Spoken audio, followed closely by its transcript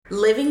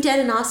Living Dead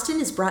in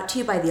Austin is brought to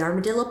you by the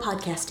Armadillo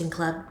Podcasting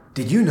Club.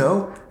 Did you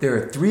know there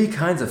are 3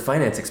 kinds of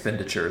finance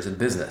expenditures in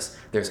business?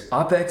 There's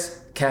OPEX,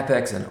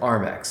 CAPEX, and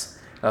ARMEX.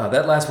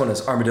 That last one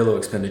is armadillo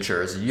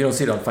expenditures. You don't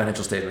see it on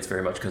financial statements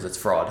very much because it's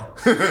fraud.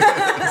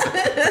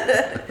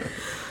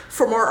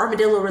 For more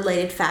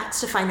armadillo-related facts,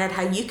 to find out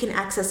how you can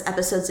access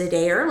episodes a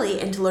day early,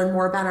 and to learn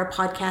more about our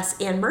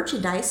podcasts and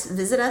merchandise,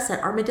 visit us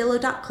at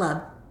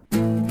armadillo.club.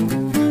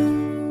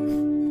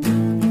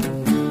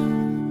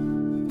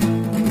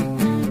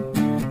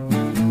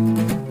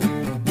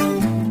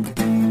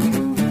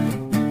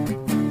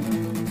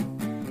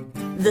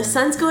 The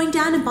sun's going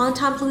down in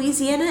Bontemps,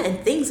 Louisiana, and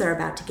things are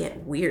about to get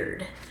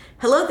weird.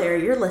 Hello there,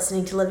 you're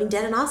listening to Living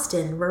Dead in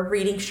Austin. We're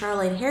reading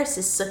Charlaine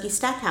Harris's Sookie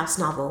Stackhouse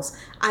novels.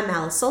 I'm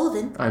Alice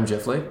Sullivan. I'm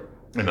Jeff Lee.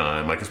 And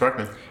I'm Micah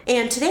Sparkman.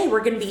 And today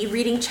we're going to be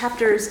reading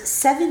chapters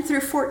 7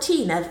 through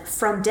 14 of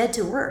From Dead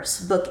to Worse,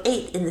 Book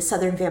 8 in the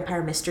Southern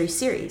Vampire Mystery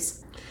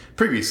series.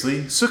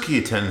 Previously, Sookie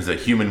attends a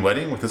human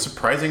wedding with a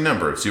surprising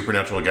number of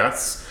supernatural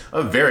guests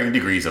of varying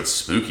degrees of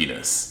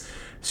spookiness.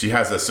 She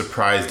has a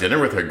surprise dinner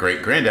with her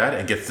great-granddad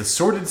and gets the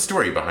sordid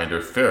story behind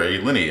her fairy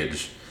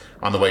lineage.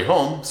 On the way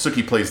home,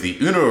 Sookie plays the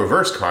Uno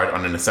reverse card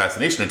on an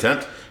assassination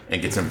attempt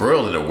and gets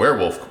embroiled in a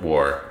werewolf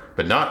war.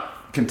 But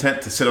not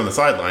content to sit on the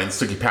sidelines,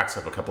 Sookie packs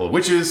up a couple of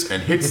witches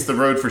and hits the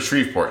road for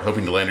Shreveport,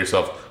 hoping to land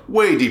herself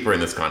way deeper in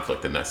this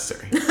conflict than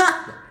necessary.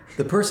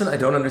 The person I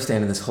don't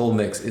understand in this whole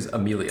mix is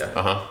Amelia.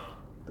 Uh-huh.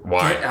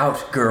 Why? Get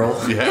out, girl.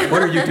 Yeah.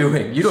 What are you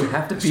doing? You don't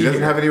have to be She doesn't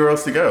here. have anywhere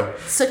else to go.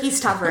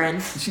 Sookie's tougher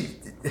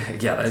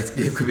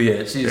It could be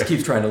it. She just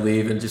keeps trying to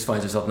leave and just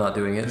finds herself not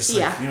doing it.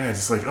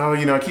 It's like, oh,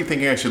 I keep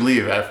thinking I should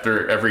leave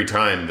after every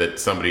time that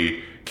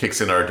somebody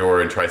kicks in our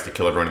door and tries to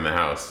kill everyone in the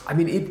house. I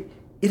mean,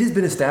 it has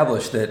been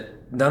established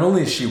that not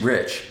only is she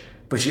rich,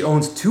 but she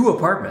owns 2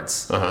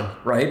 apartments,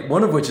 right?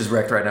 One of which is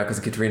wrecked right now because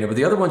of Katrina, but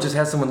the other one just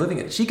has someone living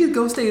in it. She could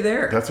go stay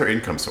there. That's her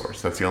income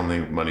source. That's the only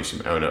money she...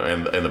 Oh, no,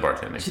 and the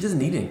bartending. She doesn't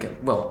need income.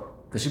 Well,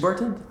 does she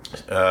bartend?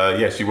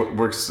 Yeah, she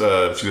works...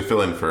 she's a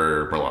fill-in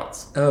for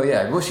Merlotte's. Oh,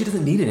 yeah. Well, she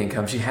doesn't need an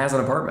income. She has an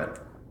apartment.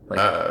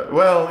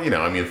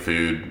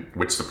 Food,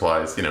 witch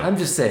supplies, I'm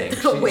just saying.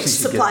 Witch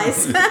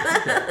supplies.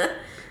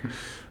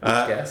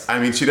 I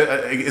mean,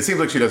 it seems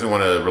like she doesn't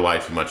want to rely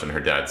too much on her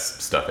dad's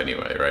stuff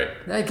anyway, right?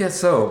 I guess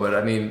so, but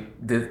I mean,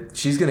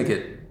 she's going to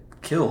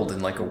get killed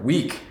in like a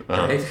week,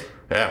 right?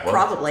 Yeah, well,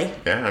 Probably.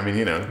 Yeah, I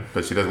mean,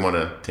 but she doesn't want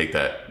to take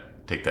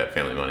that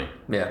family money.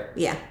 Yeah.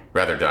 Yeah.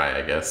 Rather die,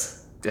 I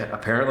guess. Yeah,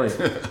 apparently.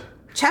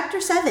 Chapter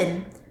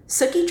 7.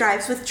 Sookie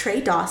drives with Trey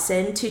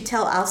Dawson to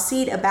tell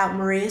Alcide about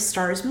Maria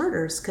Starr's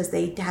murders because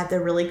they had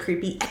their really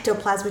creepy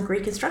ectoplasmic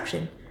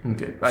reconstruction.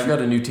 Okay. I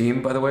got a new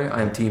team, by the way.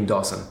 I am Team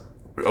Dawson.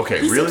 Okay,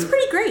 He really? seems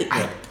pretty great.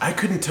 I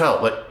couldn't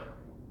tell. Like,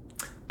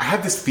 I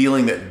have this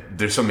feeling that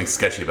there's something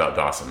sketchy about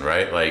Dawson,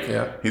 right? Like,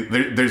 yeah.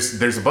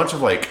 There's a bunch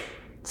of like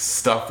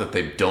stuff that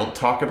they don't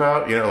talk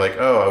about.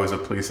 Oh, I was a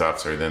police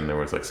officer. Then there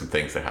was like some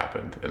things that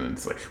happened, and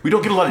it's like we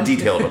don't get a lot of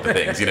detail about the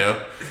things,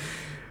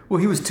 Well,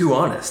 he was too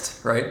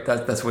honest, right?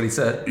 That's what he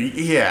said.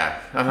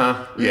 Yeah.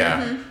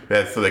 Yeah. Mm-hmm.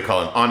 That's what they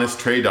call him, Honest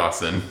Trey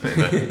Dawson.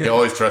 You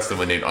always trust him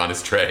when named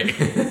Honest Trey.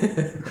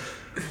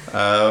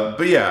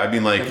 But yeah, I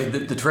mean,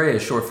 the Trey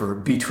is short for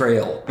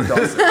betrayal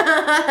Dawson.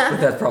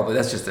 But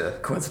that's just a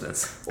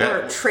coincidence.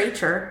 Or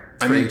traitor.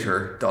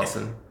 Traitor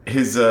Dawson.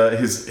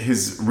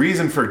 His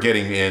reason for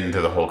getting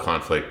into the whole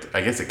conflict,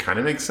 I guess it kind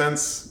of makes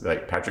sense.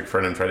 Like Patrick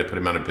Fernand tried to put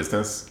him out of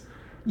business.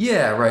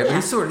 Yeah, right.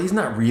 Yeah. But he's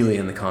not really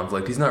in the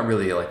conflict. He's not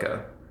really like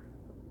a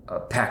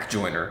pack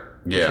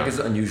joiner. Yeah. I think it's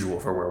unusual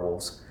for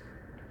werewolves.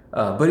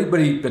 But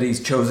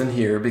he's chosen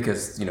here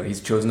because he's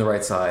chosen the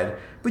right side.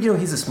 But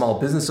he's a small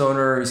business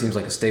owner. He seems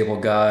like a stable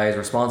guy. He's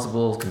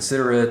responsible,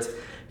 considerate.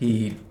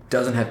 He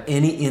doesn't have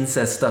any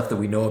incest stuff that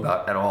we know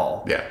about at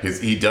all. Yeah,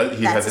 he does.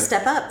 He That's has a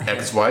step up.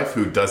 Ex-wife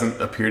who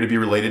doesn't appear to be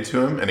related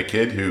to him, and a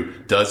kid who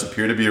does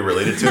appear to be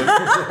related to him.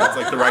 That's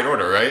like the right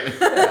order, right?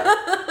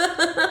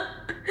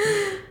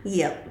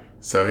 Yep.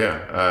 So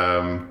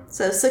yeah.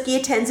 So Sookie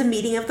attends a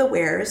meeting of the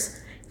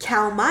Wares.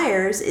 Cal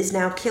Myers is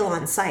now kill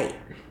on sight.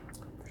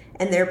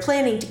 And they're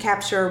planning to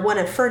capture one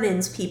of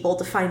Fernand's people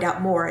to find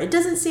out more. It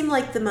doesn't seem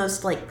like the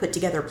most put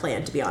together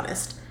plan, to be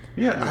honest.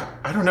 Yeah,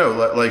 I don't know.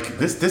 Like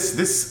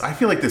this. I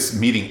feel like this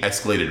meeting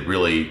escalated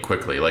really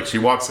quickly. Like she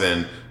walks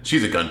in,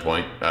 she's at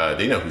gunpoint.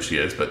 They know who she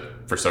is,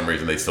 but for some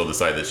reason they still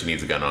decide that she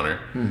needs a gun on her.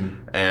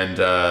 Mm-hmm. And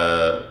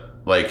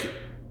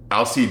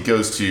Alcide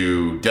goes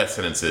to death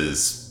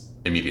sentences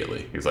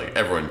immediately. He's like,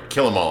 everyone,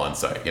 kill them all on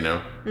sight.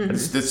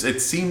 Mm-hmm.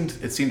 It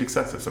seemed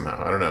excessive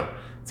somehow. I don't know.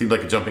 It seemed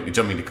like jumping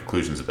to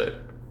conclusions a bit.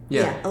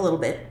 Yeah, a little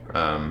bit.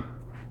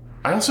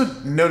 I also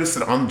noticed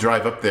that on the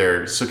drive up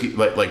there, Sookie,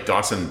 like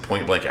Dawson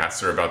point blank asks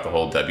her about the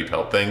whole Debbie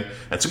Pelt thing,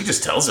 and Sookie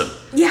just tells him.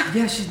 Yeah.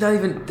 Yeah, she's not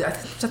even... I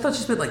thought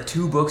she spent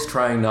 2 books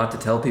trying not to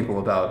tell people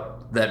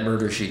about that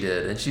murder she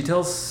did, and she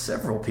tells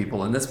several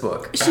people in this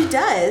book. She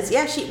does.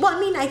 Yeah,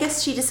 I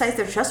guess she decides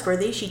they're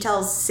trustworthy. She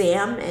tells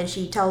Sam, and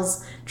she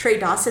tells Trey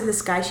Dawson,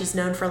 this guy she's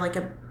known for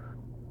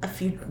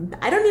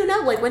I don't even know,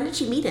 like, when did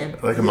she meet him?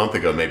 Like a month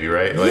ago, maybe,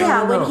 right? Like, Yeah,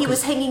 don't when know, he 'cause-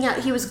 was hanging out,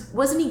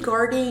 wasn't he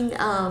guarding,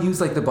 He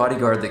was like the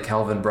bodyguard that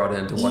Calvin brought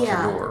in to watch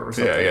Yeah. the door or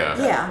something. Yeah, like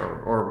that. Yeah.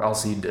 Or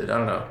Alcide did. I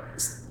don't know.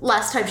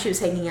 last time she was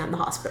hanging out in the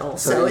hospital,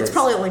 so So it's yes.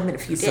 probably only been a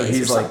few So days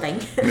he's or like-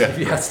 something. Yeah.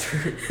 Yeah, that's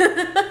true.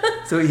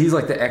 So he's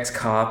like the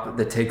ex-cop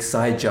that takes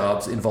side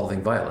jobs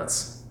involving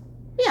violence.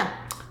 Yeah.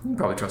 You can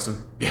probably trust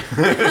him.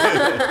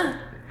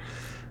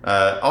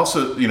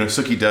 Also,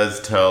 Suki does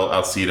tell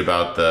Alcide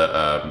about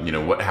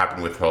the, what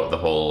happened with the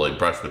whole like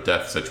brush with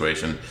death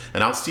situation,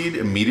 and Alcide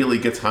immediately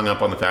gets hung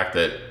up on the fact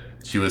that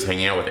she was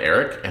hanging out with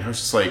Eric, and I was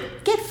just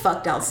like, Get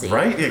fucked, Elsie.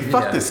 right? Yeah,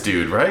 fuck Yeah. this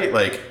dude, right?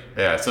 Like,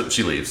 yeah. So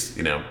she leaves,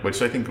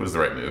 which I think was the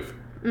right move.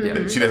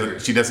 Yeah.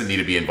 She doesn't need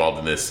to be involved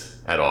in this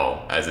at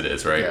all, as it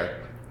is, right? Yeah.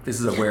 This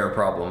is a rare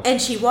problem.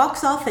 And she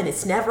walks off, and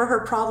it's never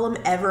her problem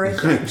ever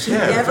again. She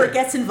Yeah, never right.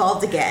 gets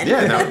involved again.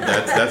 Yeah, no,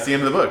 that's the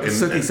end of the book. And,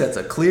 Suki sets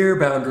a clear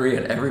boundary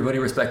and everybody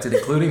respects it,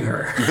 including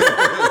her.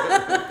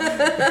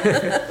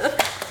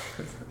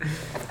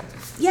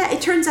 Yeah,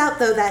 it turns out,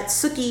 though, that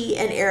Suki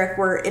and Eric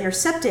were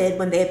intercepted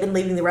when they had been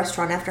leaving the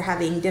restaurant after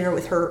having dinner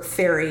with her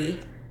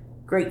fairy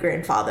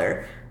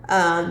great-grandfather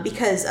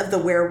because of the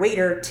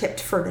were-waiter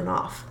tipped Fernan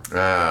off.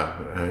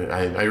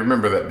 I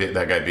remember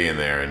that guy being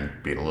there and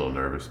being a little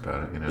nervous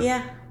about it,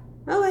 Yeah.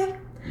 Okay.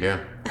 Yeah.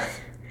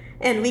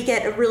 And we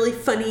get a really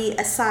funny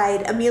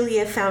aside.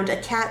 Amelia found a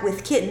cat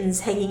with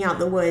kittens hanging out in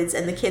the woods,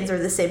 and the kittens are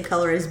the same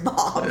color as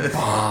Bob.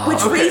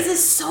 Which Okay.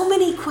 raises so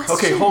many questions.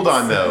 Okay, hold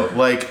on though.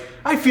 Like,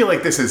 I feel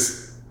like this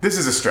is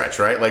a stretch,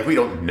 right? Like, we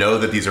don't know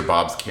that these are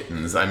Bob's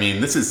kittens. I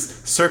mean, this is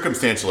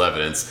circumstantial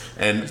evidence,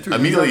 and He's not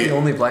immediately, the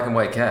only black and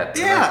white cat.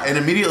 yeah, and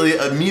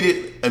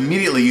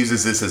immediately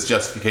uses this as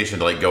justification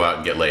to like go out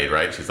and get laid,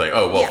 right? She's like,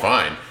 oh well, Yeah.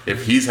 fine.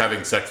 If he's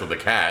having sex with a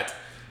cat,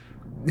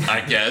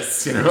 I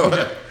guess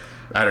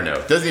I don't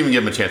know. Doesn't even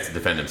give him a chance to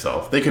defend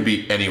himself. They could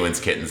be anyone's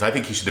kittens. I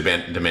think he should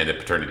demand a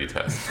paternity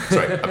test.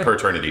 Sorry, a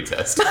paternity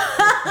test.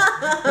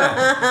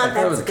 I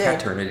thought it was a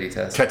That's good. caternity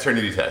test.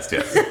 Paternity test,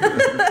 yes.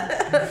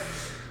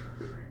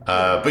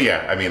 But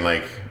yeah, I mean,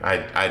 like,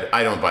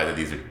 I don't buy that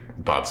these are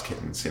Bob's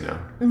kittens,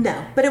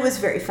 No, but it was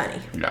very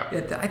funny. Yeah.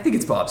 Yeah, I think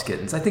it's Bob's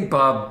kittens. I think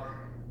Bob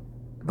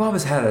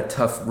has had a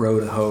tough row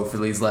to hoe for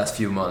these last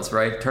few months,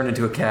 right? Turned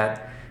into a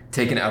cat,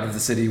 taken out of the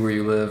city where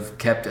you live,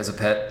 kept as a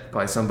pet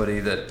by somebody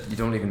that you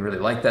don't even really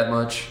like that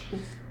much.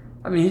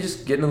 I mean, he's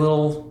just getting a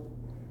little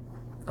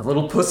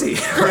pussy,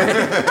 right?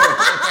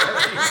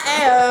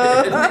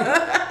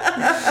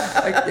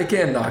 I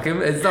can't knock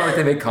him. It's not like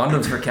they make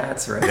condoms for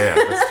cats, right? Yeah,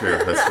 that's true.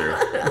 That's true.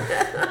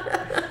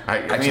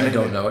 Actually, I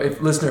don't know.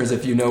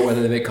 If you know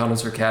whether they make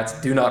condoms for cats,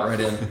 do not write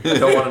in. I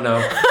don't want to know.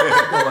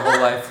 I've known my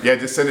whole life. Yeah,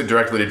 just send it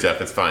directly to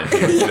Jeff. It's fine. He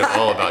wants to know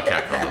all about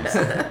cat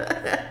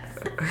condoms.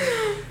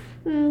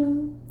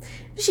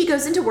 She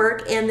goes into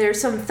work, and there's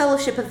some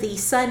Fellowship of the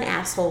Sun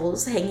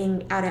assholes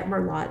hanging out at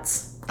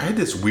Merlotte's. I had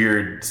this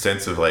weird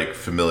sense of like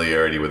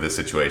familiarity with this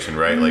situation,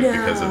 right? Like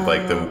because of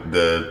like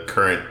the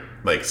current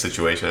like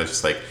situation. I was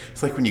just like,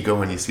 it's like when you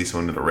go and you see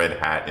someone with a red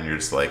hat, and you're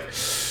just like,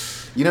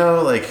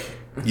 like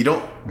you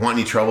don't want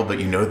any trouble, but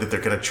you know that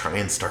they're gonna try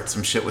and start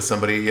some shit with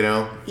somebody,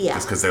 Yeah.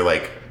 just because they're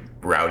like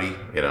rowdy,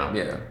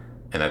 Yeah.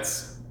 and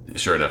that's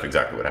sure enough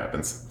exactly what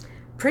happens.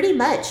 Pretty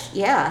much,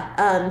 yeah.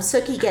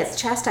 Suki gets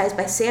chastised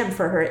by Sam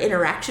for her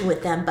interaction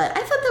with them, but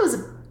I thought that was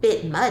a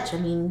bit much. I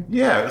mean,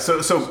 Yeah,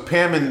 so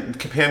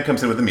Pam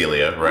comes in with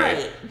Amelia, right?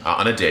 Right.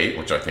 On a date,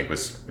 which I think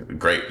was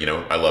great.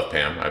 I love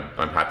Pam.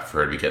 I'm happy for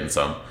her to be getting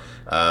some.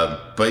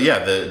 But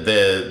yeah,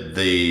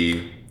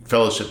 the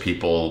Fellowship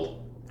people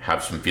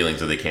have some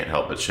feelings that they can't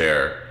help but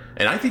share.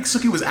 And I think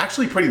Suki was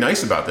actually pretty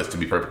nice about this, to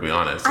be perfectly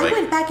honest. I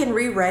went back and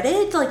reread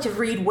it, like to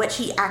read what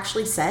she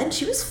actually said.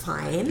 She was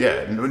fine.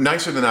 Yeah,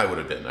 nicer than I would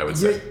have been, I would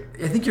say.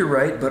 I think you're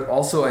right, but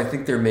also I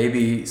think there may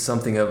be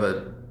something of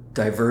a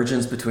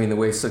divergence between the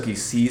way Suki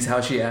sees how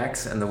she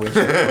acts and the way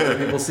other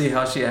people see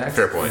how she acts.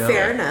 Fair point.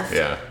 Fair enough.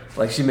 Yeah,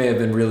 Like she may have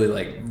been really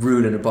like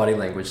rude in a body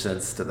language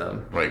sense to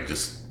them. like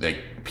just like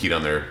peed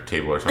on their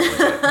table or something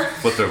like that.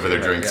 Flipped over their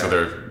drinks yeah.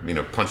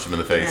 or punched them in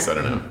the face. Yeah. I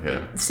don't know.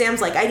 Yeah.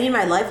 Sam's like, I need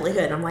my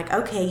livelihood. I'm like,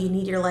 okay, you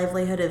need your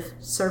livelihood of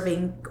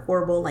serving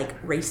horrible, like,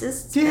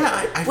 racists?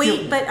 Yeah, I Wait,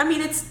 feel- but I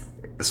mean, it's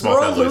A small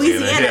rural town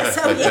Louisiana, yeah,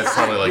 so that's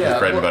probably like his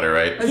bread and butter,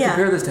 right? I Yeah.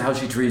 compare this to how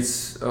she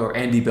treats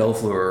Andy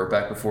Belfleur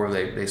back before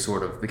they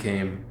sort of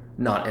became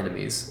not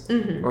enemies,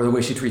 or the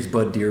way she treats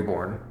Bud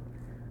Dearborn.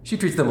 She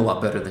treats them a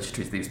lot better than she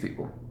treats these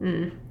people.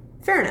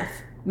 fair enough.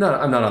 No,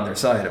 I'm not on their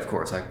side, of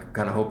course. I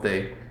kind of hope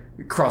they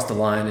cross the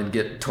line and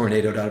get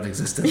tornadoed out of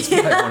existence by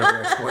one of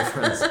their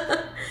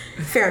ex-boyfriends.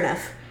 Fair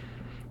enough.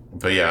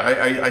 But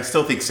yeah, I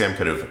still think Sam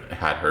could have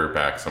had her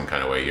back some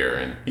kind of way here,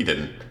 and he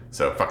didn't.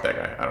 So fuck that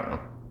guy. I don't know.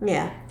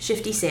 Yeah,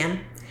 shifty Sam.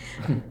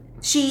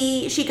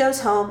 She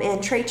goes home,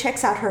 and Trey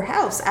checks out her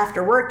house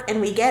after work,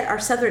 and we get our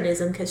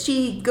southernism because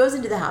she goes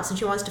into the house and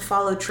she wants to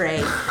follow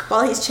Trey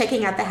while he's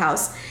checking out the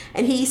house,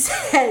 and he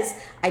says,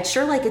 I'd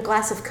sure like a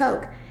glass of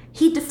Coke.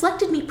 He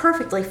deflected me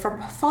perfectly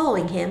from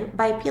following him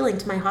by appealing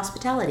to my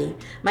hospitality.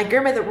 My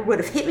grandmother would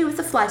have hit me with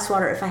a fly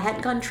swatter if I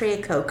hadn't gone Trey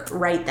a Coke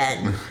right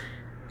then.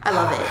 I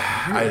love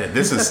it.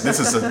 This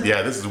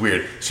is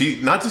weird.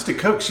 She not just a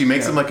Coke. She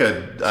makes him like She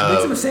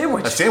makes him a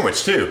sandwich. A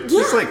sandwich too. Yeah.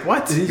 Just like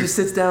what? And he just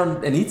sits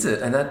down and eats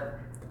it, and that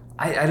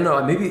I don't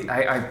know. Maybe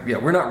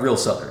we're not real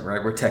Southern,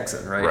 right? We're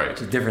Texan, right? Right.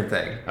 It's a different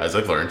thing. As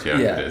I've learned, it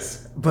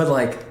is. But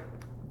like,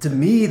 to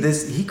me,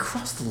 he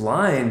crossed the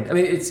line. I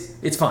mean,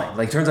 it's fine.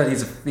 Like, turns out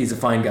he's a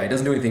fine guy. He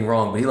doesn't do anything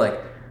wrong.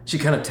 But she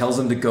kind of tells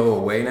him to go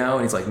away now,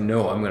 and he's like,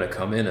 no, I'm going to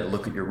come in and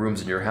look at your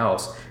rooms in your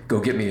house,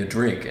 go get me a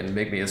drink and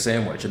make me a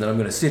sandwich, and then I'm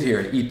going to sit here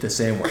and eat the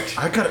sandwich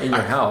in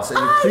your house. And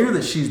it's clear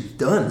that she's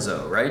done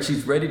so, right?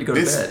 She's ready to go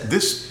to bed.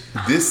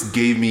 This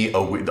gave me a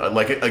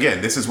like,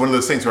 again, this is one of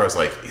those things where I was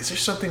like, is there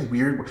something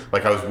weird?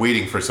 Like, I was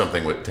waiting for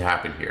something to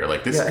happen here.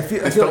 Like, this, I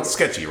this feel felt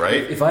sketchy,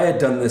 right? If I had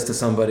done this to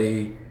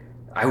somebody,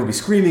 I would be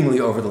screamingly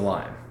over the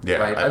line. Yeah,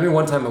 right? I mean,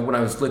 one time when I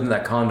was living in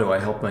that condo, I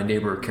helped my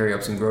neighbor carry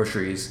up some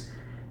groceries.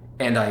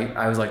 And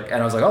I was like, oh,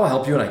 I'll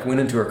help you. And I went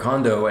into her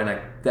condo, and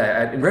I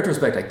in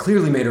retrospect, I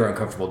clearly made her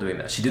uncomfortable doing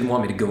that. She didn't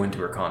want me to go into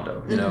her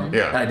condo, you know?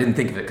 Yeah. And I didn't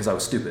think of it because I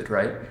was stupid,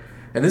 right?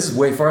 And this is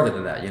way farther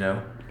than that, you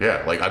know?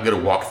 Yeah, like, I'm going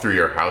to walk through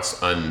your house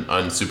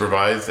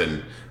unsupervised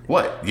and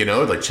what? You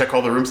know, like, check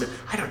all the rooms.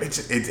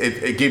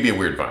 It gave me a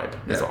weird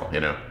vibe, is all,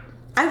 you know?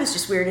 I was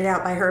just weirded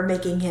out by her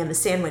making him a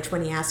sandwich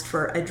when he asked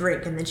for a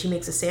drink, and then she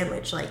makes a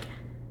sandwich. Like,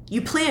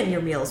 you plan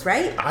your meals,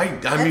 right? I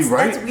mean,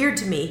 right? That's weird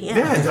to me.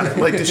 Yeah,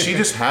 like, does she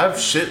just have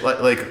shit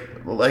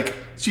like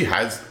she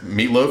has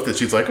meatloaf that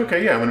she's like,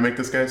 okay, yeah, I'm gonna make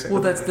this guy a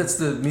sandwich. Well, that's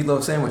the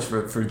meatloaf sandwich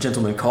for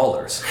gentlemen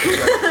callers. You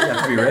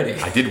have to be ready.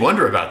 I did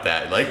wonder about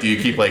that. Like, do you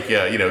keep company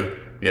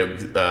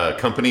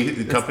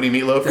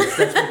meatloaf? That's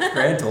what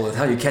Gran told us,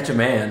 how you catch a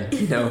man.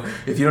 You know,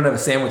 if you don't have a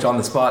sandwich on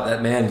the spot,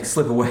 that man can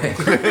slip away.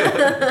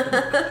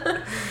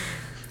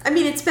 I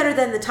mean, it's better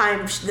than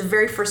the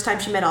very first time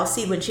she met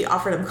Alcide when she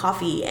offered him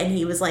coffee, and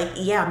he was like,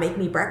 yeah, make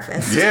me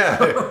breakfast.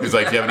 Yeah. He's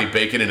like, do you have any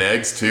bacon and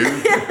eggs too?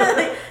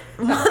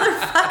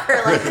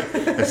 Motherfucker.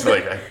 Like, it's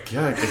like, I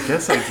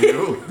guess I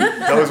do.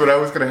 That was what I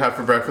was going to have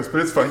for breakfast,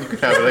 but it's fine. You can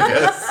have it, I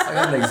guess. I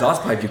got an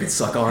exhaust pipe you can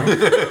suck on.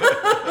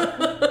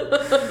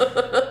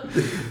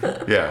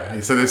 Yeah.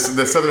 So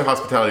the Southern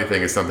hospitality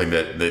thing is something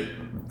that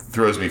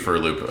throws me for a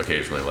loop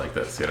occasionally like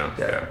this, you know?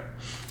 Yeah.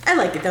 I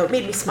liked it, though. It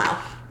made me smile.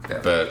 Yeah.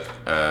 But,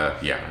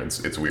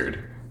 it's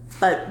weird.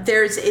 But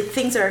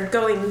things are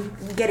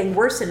getting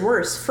worse and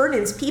worse.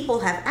 Fernand's people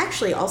have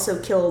actually also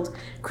killed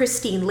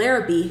Christine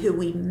Larrabee, who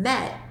we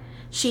met.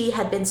 She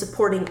had been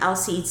supporting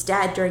Alcide's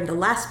dad during the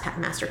last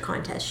Packmaster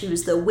contest. She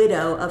was the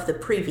widow of the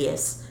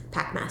previous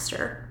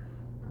Packmaster.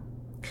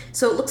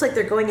 So it looks like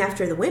they're going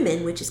after the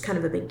women, which is kind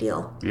of a big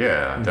deal.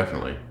 Yeah,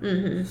 definitely.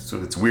 Mm-hmm.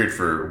 So it's weird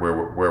for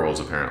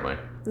werewolves, apparently.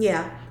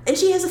 Yeah. And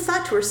she has a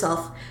thought to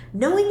herself.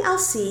 Knowing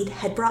Alcide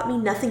had brought me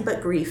nothing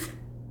but grief.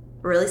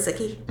 Really,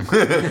 Sookie?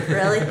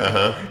 Really?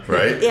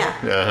 Right? Yeah.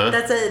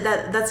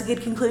 That's a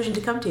good conclusion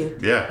to come to.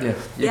 Yeah. Yeah.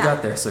 You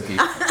got there, Sookie.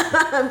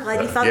 I'm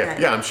glad you thought that.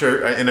 Yeah, I'm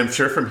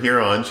sure from here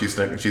on she's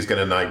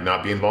gonna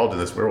not be be involved in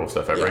this werewolf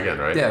stuff ever again,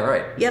 right? Yeah,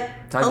 right.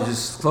 Yep. Time to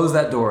just close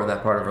that door on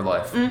that part of her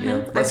life. Mm-hmm. You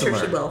know, I'm sure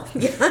she will.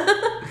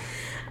 Yeah.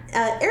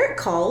 Eric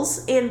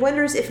calls and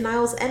wonders if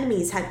Niall's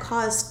enemies had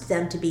caused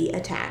them to be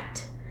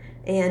attacked.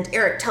 And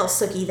Eric tells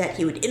Sookie that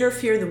he would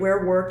interfere in the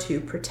werewar to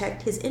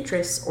protect his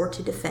interests or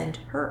to defend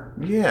her.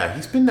 Yeah,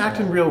 he's been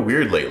acting real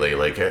weird lately.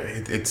 Like,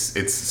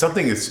 it's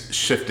something has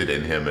shifted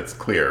in him. It's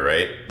clear,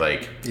 right?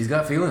 Like, he's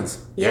got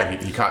feelings. Yeah,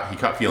 he caught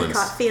feelings. He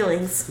caught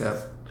feelings.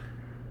 Yeah.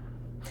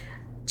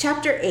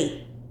 Chapter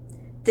 8.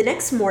 The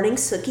next morning,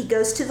 Sookie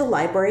goes to the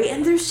library,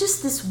 and there's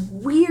just this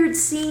weird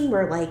scene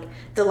where, like,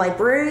 the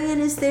librarian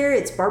is there.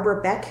 It's Barbara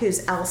Beck,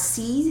 who's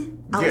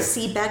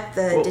Alcide Beck,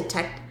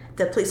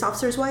 the police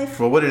officer's wife.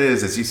 Well, what it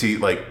is you see,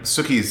 like,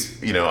 Sookie's,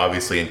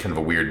 obviously in kind of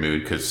a weird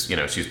mood because,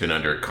 she's been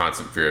under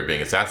constant fear of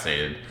being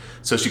assassinated.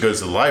 So she goes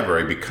to the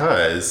library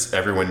because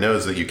everyone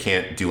knows that you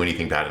can't do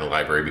anything bad in a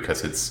library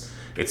because it's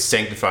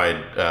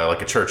sanctified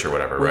like a church or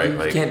whatever, right?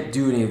 You can't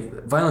do any...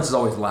 Violence is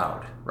always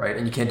loud, right?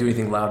 And you can't do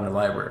anything loud in a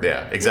library.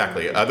 Yeah,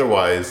 exactly.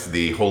 Otherwise,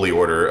 the holy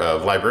order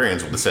of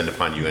librarians will descend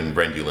upon you and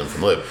rend you limb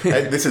from limb.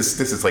 This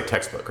is like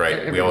textbook,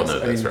 right? We all know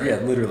this, right? Yeah,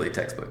 literally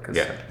textbook.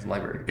 It's a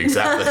library.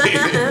 Exactly.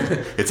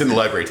 It's in the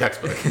library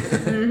textbook.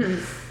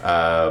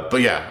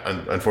 But yeah,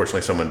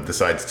 unfortunately, someone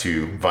decides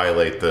to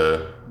violate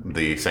the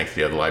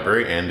sanctity of the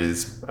library and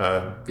is...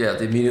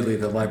 immediately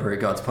the library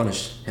gods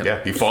punish him.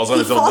 Yeah, he falls on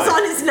his own knife. He falls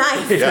on his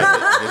knife.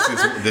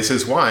 Yeah, this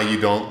is why you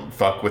don't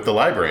fuck with the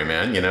library,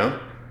 man,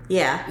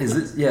 Yeah. Is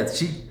it? Yeah,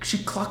 she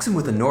clocks him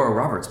with a Nora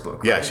Roberts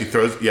book. Right? Yeah, she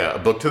throws a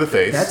book to the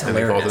face. That's and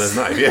hilarious. He falls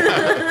on his knife.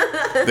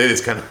 Yeah. That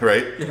is kind of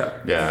right. Yeah.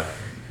 Yeah.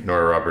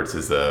 Nora Roberts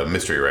is a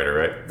mystery writer,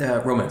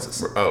 right?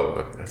 Romances.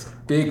 Oh, that's...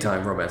 Big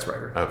time romance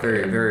writer. Okay.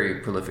 Very, very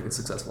prolific and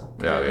successful.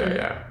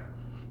 Yeah.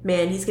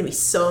 Man, he's gonna be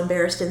so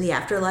embarrassed in the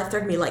afterlife.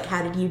 They're gonna be like,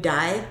 "How did you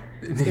die?"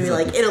 He's gonna be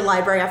like, in a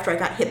library after I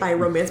got hit by a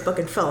romance book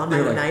and fell on my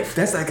own knife.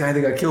 That's that guy that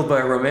got killed by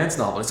a romance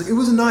novel. It's like, it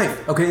was a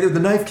knife. Okay, the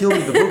knife killed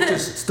me. The book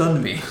just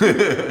stunned me.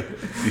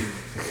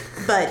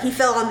 But he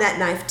fell on that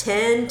knife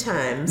 10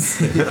 times.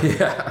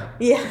 Yeah.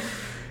 Yeah.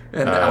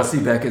 And Elsie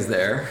Beck is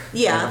there.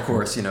 Yeah. And of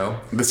course,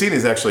 The scene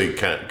is actually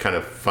kind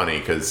of funny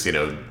because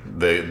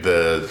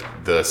the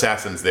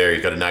assassin's there.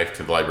 He's got a knife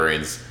to the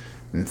librarian's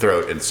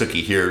throat, and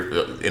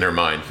Sookie in her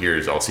mind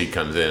hears Alcide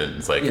comes in, and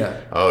it's like,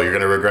 oh, you're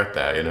gonna regret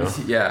that,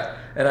 Yeah,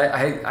 and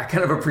I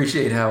kind of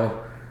appreciate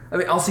how,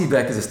 Alcide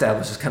Beck is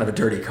established as kind of a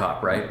dirty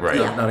cop, right? Right.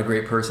 Not a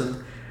great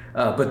person.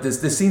 But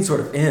this scene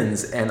sort of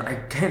ends, and I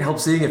can't help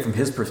seeing it from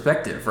his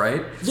perspective,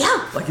 right?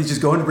 Yeah. Like he's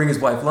just going to bring his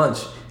wife lunch,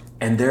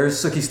 and there's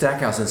Sookie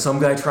Stackhouse and some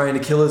guy trying to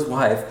kill his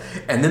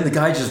wife, and then the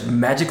guy just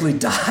magically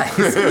dies.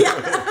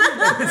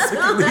 And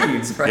Sookie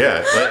leaves, right?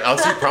 Yeah, but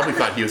Alcide probably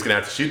thought he was gonna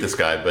have to shoot this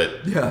guy,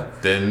 but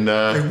then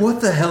Like, what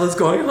the hell is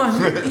going on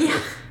here? Yeah.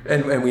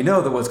 And we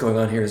know that what's going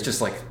on here is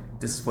just like,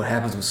 this is what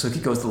happens when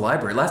Sookie goes to the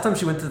library. Last time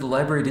she went to the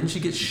library, didn't she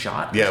get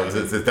shot? yeah,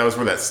 that was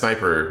where that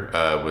sniper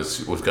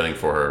was gunning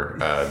for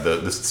her.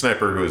 The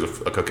sniper who was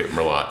a cook at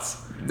Merlot's.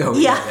 No.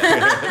 Yeah.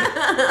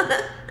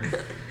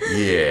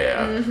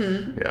 Yeah,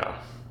 Mm-hmm. yeah.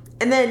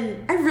 And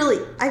then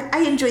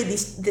I enjoyed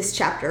this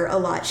chapter a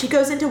lot. She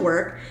goes into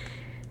work,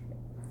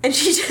 and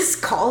she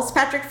just calls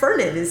Patrick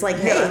Fernan and is like,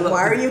 hey,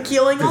 why are you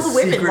killing all the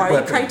women? secret Why are you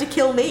weapon. trying to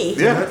kill me?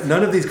 Yeah.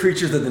 None of these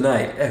creatures of the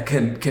night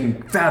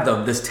can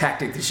fathom this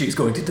tactic that she's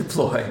going to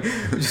deploy.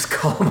 Just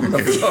call him on the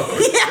phone.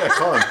 Yeah,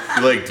 call him.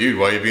 You're like, dude,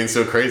 why are you being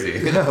so crazy?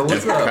 Yeah,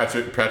 what's And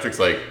up? Patrick's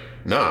like,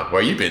 nah, why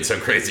are you being so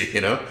crazy?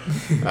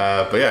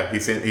 But yeah,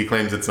 he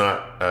claims it's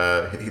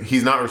not.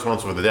 He's not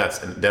responsible for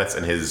the deaths,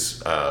 and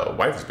his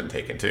wife has been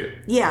taken too.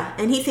 Yeah,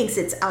 and he thinks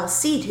it's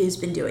Alcide who's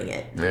been doing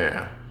it.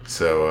 Yeah.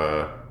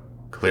 So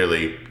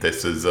clearly,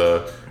 this is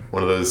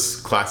one of those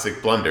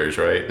classic blunders,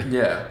 right?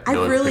 Yeah. I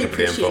No one really pick up the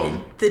damn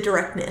appreciated phone. the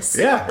directness.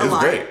 Yeah, it a was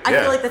lot. great, I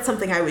yeah. feel like that's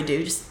something I would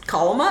do. Just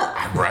call him up.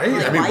 Right?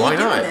 Like, I mean, why you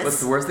doing not? this? What's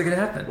the worst that could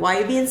happen? Why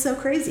are you being so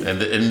crazy?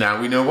 And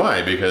now we know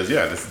why, because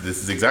this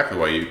is exactly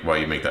why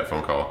you make that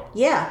phone call.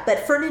 Yeah, but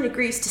Fernan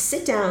agrees to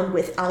sit down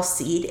with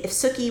Alcide if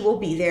Sookie will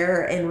be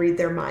there and read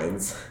their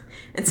minds.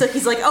 And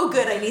Sookie's like, oh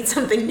good, I need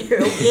something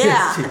new.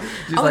 Yeah. She's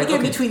I want like, to get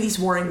okay. between these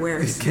warring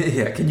wares.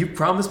 Can you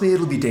promise me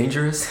it'll be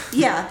dangerous?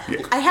 Yeah.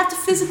 I have to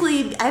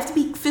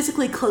be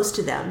physically close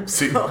to them.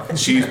 See, So.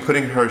 she's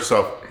putting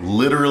herself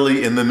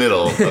literally in the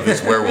middle of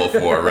this werewolf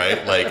war,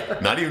 right? Like,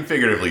 not even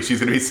figuratively. She's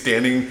going to be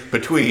standing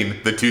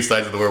between the two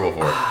sides of the werewolf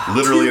war.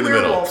 Literally Two in the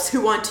middle. werewolves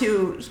who want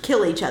to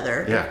kill each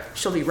other. Yeah.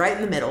 She'll be right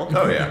in the middle.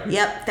 Oh, yeah.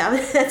 Yep,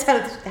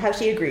 that's how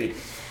she agreed.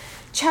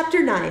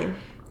 Chapter 9.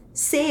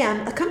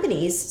 Sam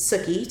accompanies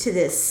Sookie to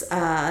this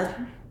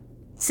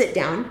sit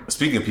down.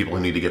 Speaking of people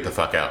who need to get the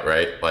fuck out,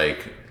 right?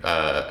 Like,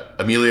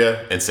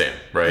 Amelia and Sam,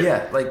 right?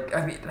 Yeah,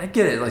 I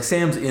get it. Like,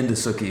 Sam's into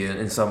Sookie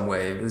in some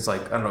way. It's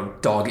like, I don't know,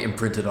 dog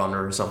imprinted on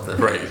her or something.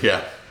 Right,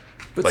 yeah.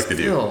 But like they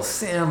do. still,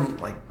 Sam,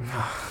 like,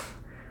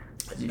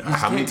 you just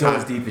How many can't go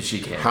times- as deep as she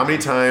can. How many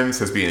times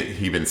has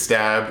he been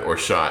stabbed or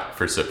shot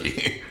for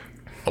Sookie?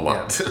 A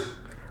lot.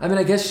 I mean,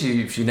 I guess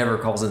she never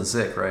calls in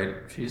sick, right?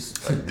 She's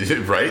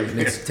Right?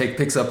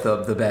 picks up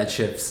the bad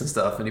shifts and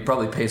stuff, and he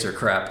probably pays her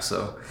crap.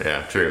 So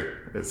Yeah, true.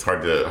 It's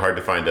hard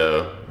to find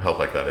help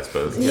like that, I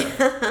suppose.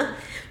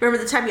 Remember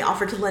the time you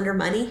offered to lend her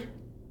money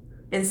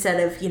instead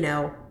of,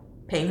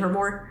 paying her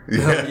more?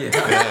 yeah,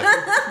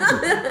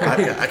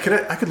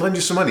 I could lend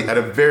you some money at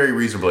a very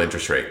reasonable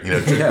interest rate. yeah,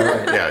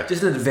 right. Yeah.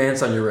 Just an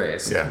advance on your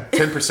raise. Yeah,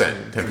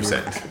 10%.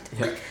 10%.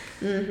 Yeah.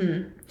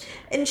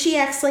 And she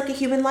acts like a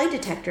human lie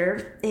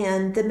detector,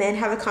 and the men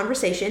have a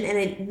conversation,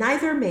 and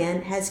neither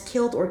man has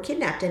killed or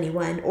kidnapped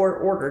anyone or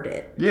ordered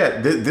it. Yeah,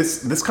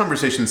 this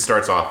conversation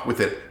starts off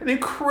with an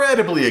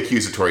incredibly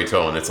accusatory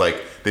tone. It's like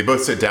they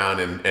both sit down,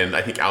 and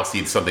I think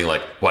Alcide's something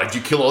like, "Why'd you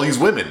kill all these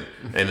women?"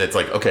 And it's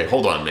like, okay,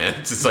 hold on, man.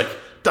 It's just like,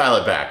 dial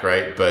it back,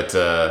 right? But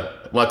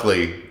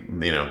luckily,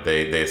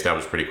 they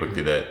established pretty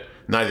quickly that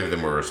neither of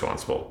them were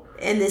responsible.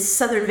 And this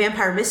Southern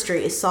vampire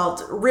mystery is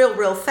solved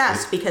real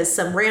fast because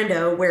some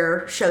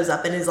rando shows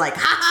up and is like,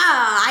 ha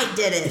ha, I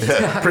did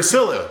it.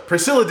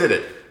 Priscilla did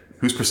it.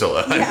 Who's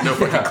Priscilla? I have no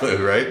fucking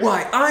clue, right?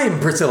 Why,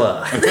 I'm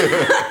Priscilla.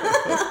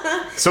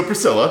 So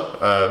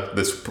Priscilla,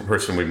 this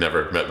person we've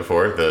never met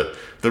before,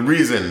 the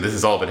reason this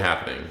has all been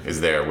happening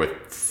is there with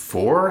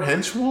 4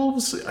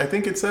 henchwolves, I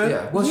think it said.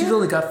 Yeah. Well, she's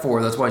only got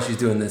 4. That's why she's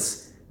doing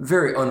this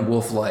very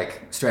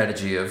unwolf-like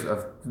strategy of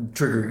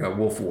triggering a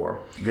wolf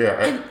war. Yeah.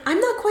 And I'm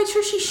not quite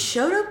sure she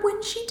showed up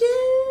when she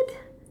did.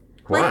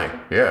 Why?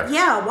 Yeah.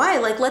 Yeah, why?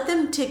 Like, let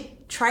them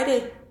try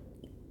to,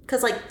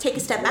 because, take a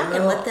step back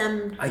and let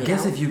them, I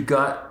guess if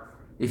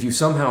you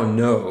somehow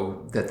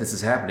know that this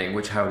is happening,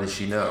 how does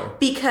she know?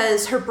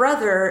 Because her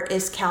brother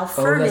is Cal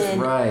Fernan. that's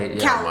right,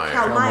 yeah. Cal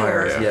Cal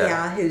Myers, Myers,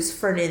 yeah. who's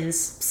Fernan's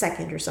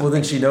second or something. Well,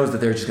 then she knows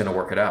that they're just going to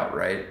work it out,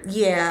 right?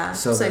 Yeah,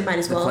 so the, you might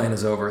as the well. plan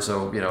is over,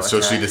 so,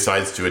 So she attack.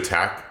 decides to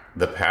attack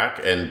the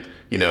pack, and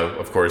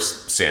of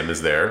course, Sam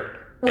is there,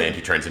 and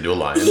he turns into a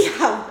lion. Yeah,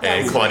 that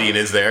And was Claudine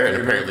is there, and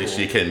Very, apparently very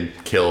she can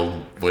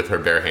kill with her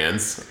bare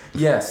hands.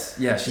 Yes,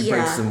 yeah, she Yeah.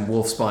 breaks some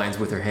wolf spines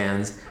with her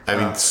hands. I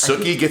mean,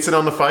 Sookie gets in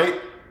on the fight.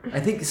 I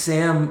think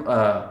Sam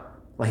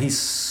Like he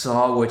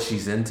saw what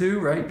she's into,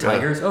 right?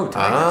 Tigers. Tigers. Big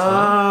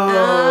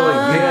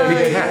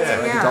cats. yeah,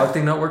 Right? yeah. The dog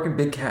thing not working.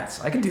 Big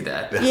cats. I can do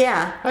that.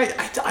 Yeah. I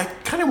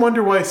kind of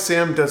wonder why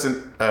Sam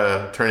doesn't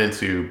turn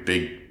into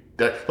big.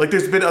 Like,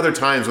 there's been other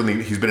times when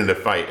he's been in a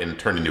fight and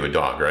turned into a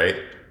dog, right?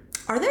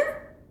 Are there?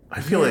 I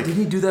feel like.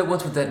 Didn't he do that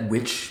once with that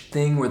witch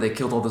thing where they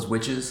killed all those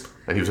witches?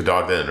 And he was a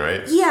dog then,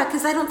 right? Yeah,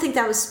 because I don't think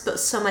that was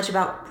so much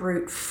about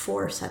brute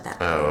force at that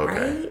point, Oh,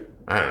 okay. right?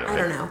 I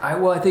don't know.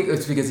 I think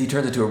it's because he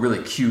turns into a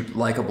really cute,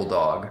 likable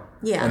dog.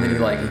 Yeah. And then he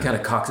kind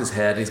of cocks his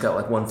head. He's got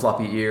like one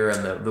floppy ear,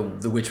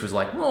 and the witch was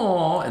like,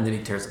 "Aw," and then he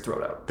tears the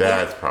throat out.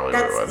 That's probably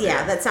what it was.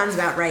 Yeah, that sounds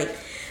about right.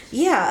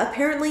 Yeah,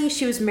 apparently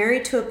she was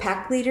married to a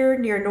pack leader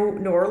near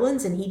New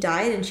Orleans, and he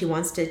died, and she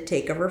wants to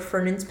take over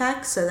Fernand's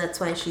pack, so that's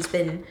why she's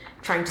been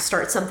trying to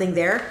start something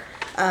there.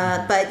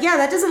 But yeah,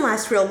 that doesn't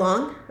last real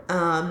long.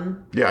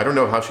 Yeah, I don't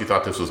know how she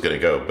thought this was going to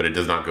go, but it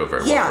does not go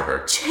very well for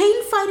her.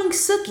 Chain fighting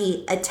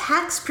Sookie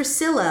attacks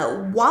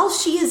Priscilla while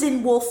she is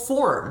in wolf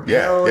form.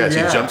 Yeah, she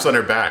yeah. jumps on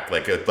her back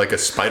like a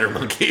spider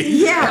monkey.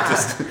 Yeah.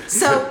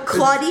 So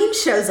Claudine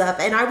shows up,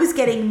 and I was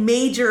getting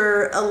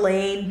major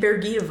Elaine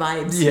Bergita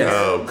vibes. Yeah.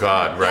 Oh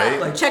God,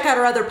 right? Check out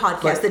our other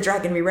podcast, The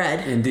Dragon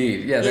Reread.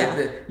 Indeed.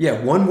 Yeah. Yeah.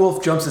 One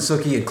wolf jumps at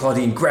Sookie, and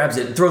Claudine grabs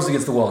it and throws it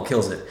against the wall and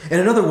kills it.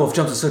 And another wolf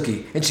jumps at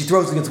Sookie, and she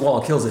throws it against the wall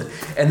and kills it.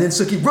 And then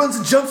Sookie runs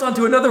and jumps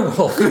onto another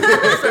wolf and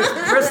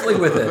starts wrestling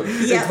with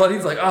it. Yeah. And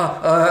Claudine's like,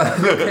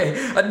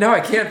 okay, now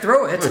I can't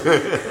throw it.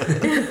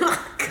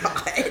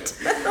 God.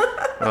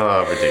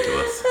 Oh,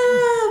 ridiculous.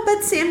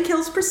 But Sam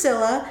kills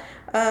Priscilla.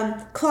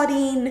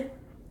 Claudine,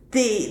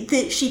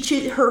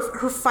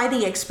 her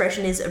fighting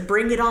expression is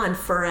 "Bring it on,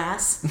 fur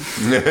ass."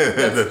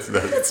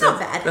 That's not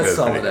bad. That's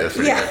solid, That's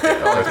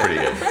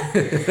actually.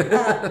 pretty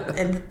good.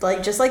 And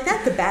just like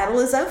that, the battle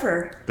is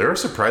over. There are a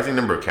surprising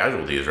number of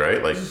casualties,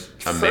 right? Like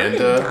Fernan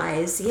Amanda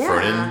dies.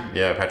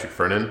 Yeah. Patrick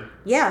Fernan,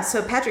 Yeah.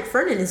 So Patrick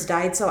Fernan has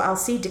died. So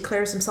Alcide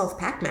declares himself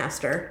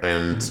Packmaster.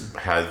 and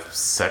has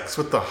sex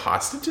with the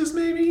hostages,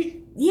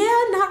 maybe.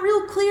 Yeah, not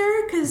real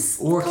clear because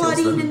Or kills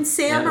Claudine them. and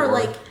Sam are Or-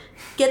 like,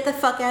 get the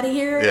fuck out of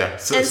here. Yeah, and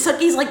so-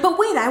 Sookie's like, but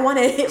wait, I want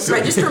to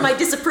register my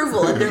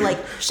disapproval. And they're like,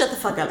 shut the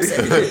fuck up,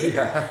 Sookie.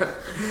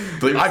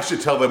 Like, I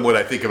should tell them what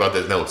I think about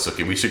this. No,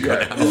 Sookie, we should go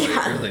now.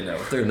 Really,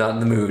 no. They're not in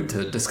the mood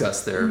to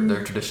discuss their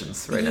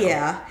traditions right now.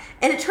 Yeah.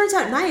 And it turns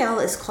out Niall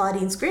is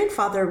Claudine's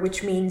grandfather,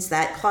 which means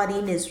that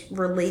Claudine is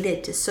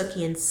related to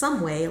Sookie in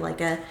some way,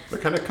 like a They're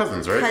kind of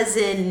cousins, right?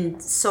 cousin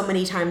so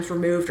many times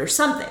removed or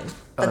something.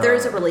 But there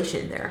is a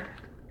relation there.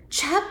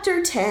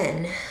 Chapter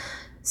 10.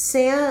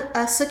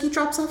 Sookie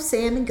drops off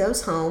Sam and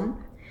goes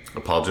home.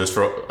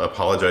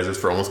 Apologizes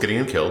for almost getting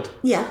him killed.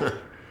 Yeah.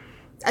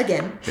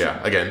 Again.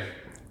 Yeah, again.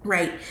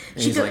 Right.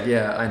 And he's like,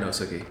 yeah, I know,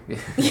 Sookie.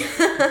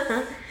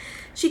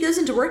 She goes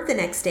into work the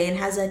next day and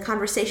has a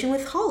conversation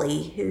with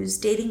Holly, who's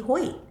dating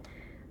Hoyt.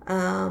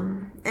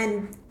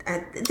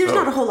 There's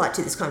not a whole lot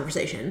to this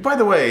conversation. By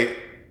the way,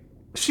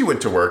 she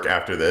went to work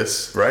after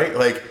this, right?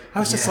 Like, I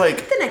was just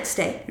like, The next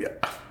day.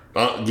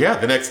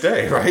 the next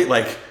day, right?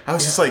 Like, I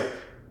was just like,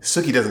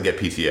 Sookie doesn't get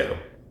PTO.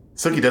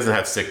 Sookie doesn't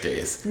have sick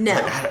days. No.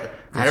 Like,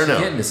 I don't She know.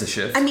 can't miss a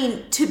shift. I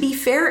mean, to be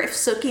fair, if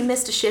Sookie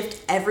missed a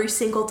shift every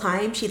single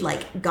time she'd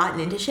gotten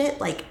into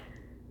shit,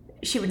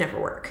 she would never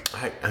work.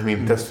 I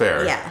mean, that's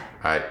fair. Yeah.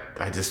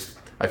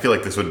 I feel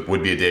like this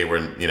would be a day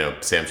where,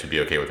 Sam should be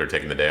okay with her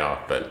taking the day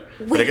off, but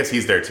I guess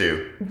he's there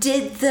too.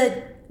 Did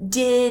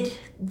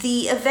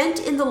the event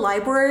in the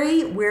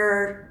library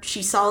where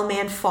she saw a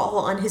man fall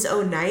on his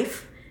own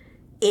knife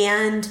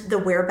and the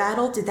were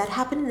battle, did that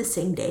happen in the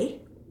same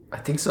day? I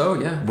think so,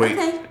 yeah. Wait,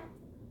 Okay.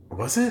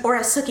 was it? Or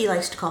as Sookie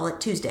likes to call it,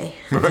 Tuesday.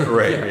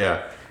 Right,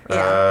 yeah.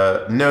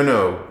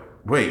 No.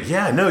 Wait,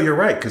 yeah, no, you're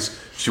right, because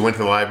she went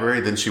to the library,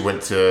 then she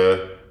went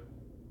to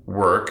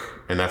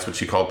work, and that's what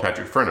she called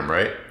Patrick Fernan,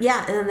 right?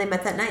 Yeah, and then they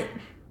met that night.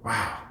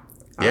 Wow.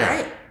 All Yeah.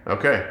 right.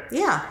 Okay.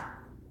 Yeah.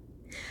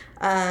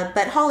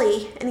 But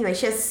Holly, anyway,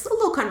 she has a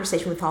little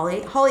conversation with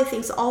Holly. Holly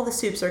thinks all the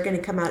soups are going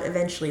to come out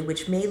eventually,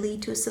 which may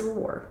lead to a civil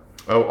war.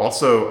 Oh,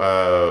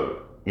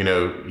 also, you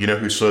know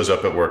who shows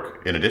up at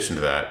work in addition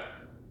to that?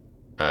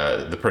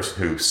 The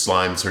person who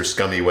slimes her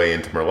scummy way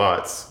into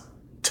Merlotte's,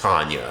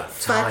 Tanya.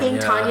 Fucking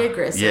Tanya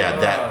Grissom. Yeah,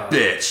 that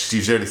bitch.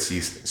 She's there to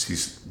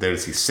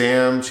see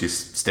Sam. She's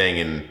staying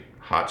in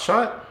Hot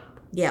Shot.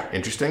 Yeah.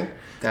 Interesting.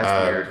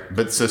 That's weird.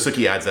 But so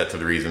Sookie adds that to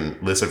the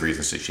list of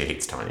reasons that she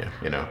hates Tanya,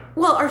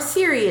 Well, our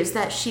theory is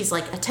that she's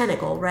like a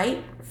tentacle,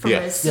 right? From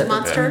Yeah. this Yeah,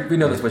 monster. we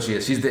know that's what she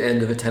is. She's the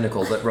end of a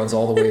tentacle that runs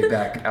all the way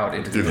back out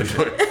into the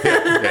ocean.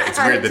 Yeah, it's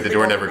weird that the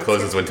door never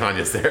closes when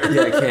Tanya's there.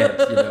 Yeah, I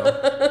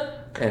can't,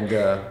 And,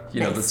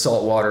 the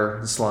salt water,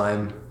 the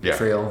slime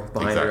trail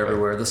behind her exactly.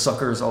 everywhere. The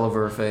suckers all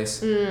over her face.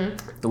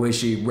 The way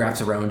she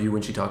wraps around you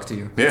when she talks to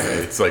you. Yeah,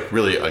 it's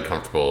really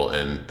uncomfortable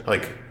and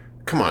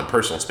come on,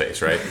 personal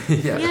space, right?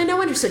 Yeah, no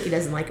wonder Sookie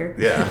doesn't like her.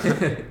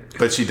 Yeah.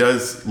 But she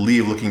does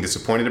leave looking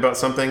disappointed about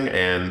something,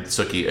 and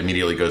Sookie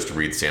immediately goes to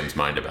read Sam's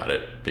mind about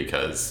it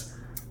because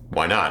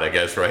why not? I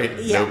guess, right?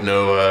 Yeah.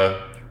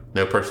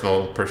 No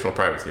personal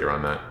privacy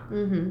around that.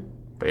 Mm-hmm.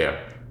 But yeah.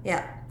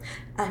 Yeah.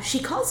 She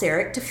calls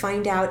Eric to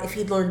find out if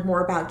he'd learned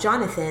more about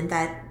Jonathan,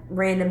 that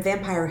random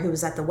vampire who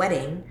was at the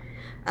wedding.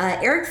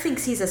 Eric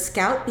thinks he's a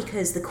scout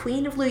because the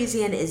Queen of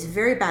Louisiana is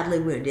very badly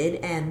wounded,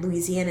 and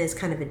Louisiana is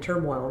kind of in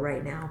turmoil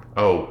right now.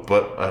 Oh,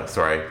 but,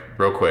 sorry,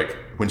 real quick.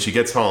 When she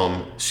gets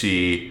home,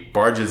 she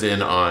barges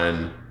in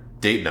on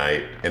date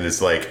night and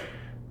is like,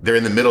 they're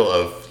in the middle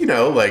of,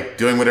 like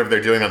doing whatever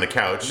they're doing on the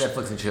couch.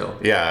 Netflix and chill.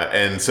 Yeah,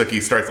 and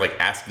Sookie starts like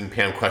asking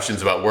Pam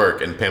questions about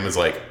work, and Pam is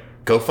like,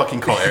 go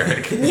fucking call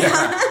Eric.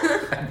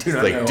 I do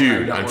not know. Like,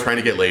 dude, I'm trying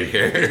to get laid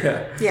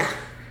here. Yeah.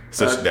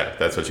 So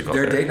that's what she calls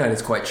Their Eric. date night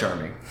is quite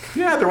charming.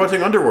 Yeah, they're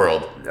watching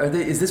Underworld.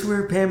 Is this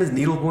where Pam is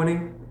needle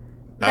pointing?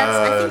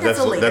 I think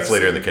that's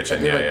later in the scene.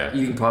 kitchen. They're Yeah, like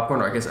eating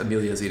popcorn, or I guess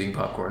Amelia's eating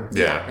popcorn.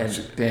 Yeah.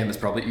 And Pam is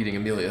probably eating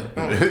Amelia.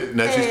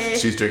 No,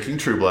 she's drinking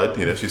True Blood.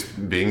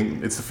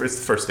 It's the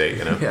first date.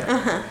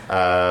 Yeah.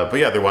 But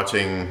yeah, they're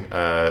watching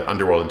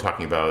Underworld and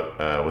talking about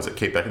was it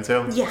Kate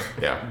Beckinsale? Yeah.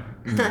 Yeah.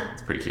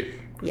 It's pretty cute.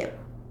 Yep.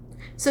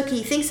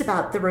 Sookie thinks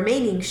about the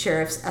remaining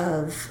sheriffs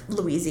of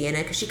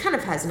Louisiana because she kind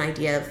of has an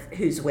idea of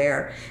who's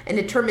where, and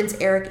determines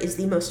Eric is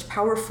the most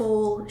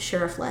powerful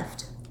sheriff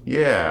left.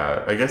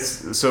 Yeah, I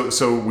guess so.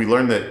 So we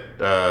learned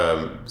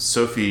that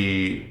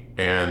Sophie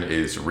Ann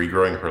is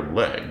regrowing her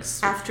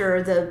legs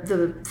After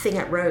the thing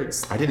at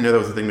Rhodes. I didn't know that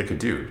was a thing they could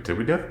do. Did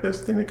we know that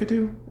was a thing they could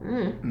do?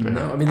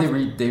 No, I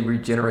mean they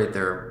regenerate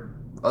their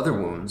other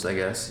wounds, I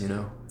guess.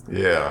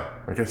 Yeah,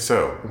 I guess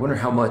so. I wonder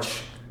how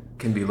much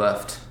can be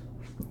left.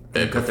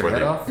 Can you cut their Before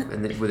head they- off,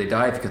 and then, will they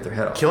die if you cut their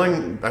head off?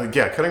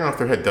 Cutting off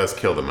their head does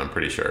kill them, I'm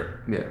pretty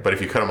sure. Yeah. But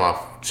if you cut them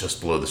off just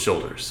below the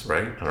shoulders,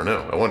 right? I don't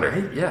know. I wonder.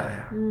 Right?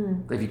 Yeah.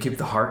 If you keep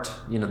the heart,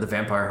 the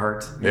vampire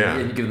heart, Yeah.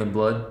 and you give them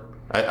blood.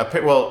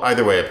 Well,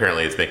 either way,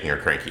 apparently it's making her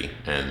cranky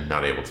and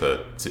not able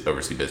to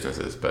oversee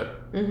businesses, but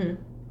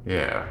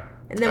yeah.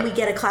 And then we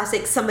get a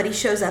classic somebody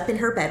shows up in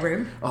her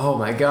bedroom. Oh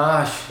my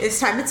gosh. This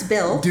time it's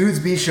Bill. Dudes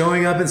be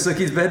showing up in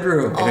Sookie's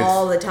bedroom.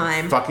 All the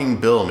time.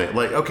 Fucking Bill, man.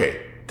 Like,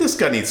 okay, this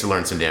guy needs to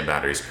learn some damn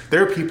boundaries.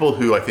 There are people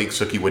who I think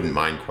Sookie wouldn't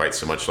mind quite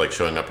so much like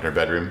showing up in her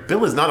bedroom.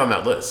 Bill is not on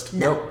that list.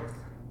 Nope.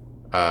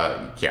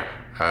 Yeah.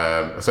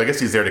 So I guess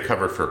he's there to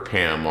cover for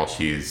Pam while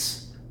she's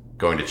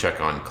going to check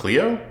on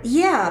Cleo.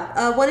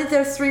 Yeah, one of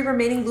their 3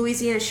 remaining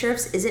Louisiana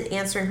sheriffs isn't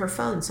answering her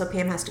phone, so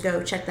Pam has to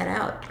go check that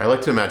out. I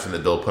like to imagine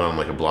that Bill put on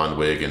like a blonde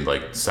wig and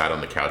like sat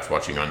on the couch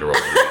watching Underworld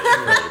for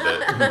a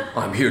little bit.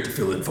 I'm here to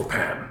fill in for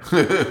Pam.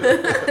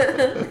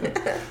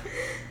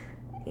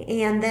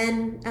 And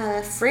then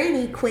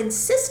Franny, Quinn's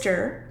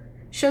sister,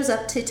 shows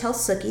up to tell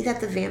Sookie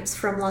that the vamps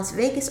from Las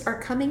Vegas are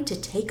coming to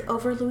take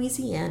over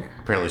Louisiana.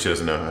 Apparently she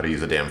doesn't know how to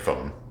use a damn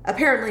phone.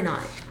 Apparently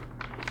not.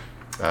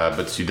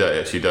 But she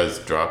does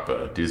drop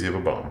a doozy of a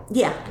bomb.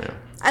 Yeah. Yeah.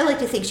 I like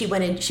to think she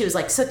went in, she was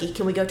like, Sookie,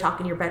 can we go talk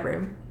in your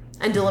bedroom?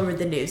 And delivered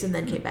the news and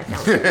then came back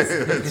out.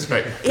 That's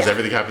right. Because Yeah.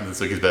 everything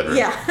happens in Sookie's bedroom.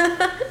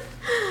 Yeah.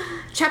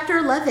 Chapter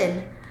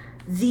 11.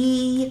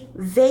 The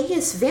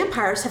Vegas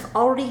vampires have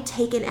already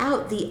taken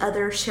out the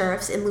other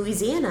sheriffs in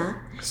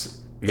Louisiana.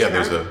 Yeah,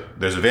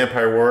 there's a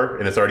vampire war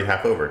and it's already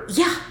half over.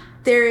 Yeah.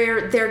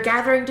 They're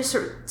gathering to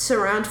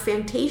surround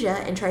Fantasia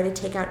and try to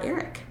take out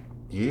Eric.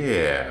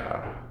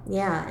 Yeah.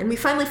 Yeah, and we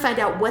finally find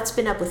out what's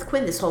been up with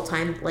Quinn this whole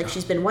time, like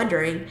she's been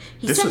wondering.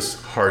 This was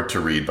hard to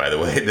read, by the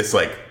way. This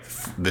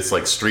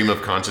stream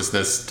of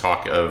consciousness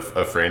talk of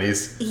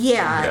Franny's.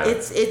 Yeah,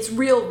 it's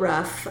real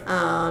rough.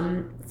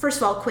 First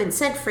of all, Quinn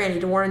sent Franny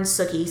to warn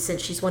Sookie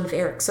since she's one of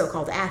Eric's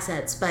so-called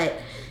assets, but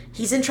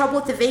he's in trouble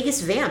with the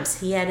Vegas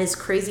vamps. He had his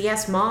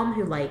crazy-ass mom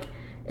who,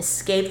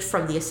 escaped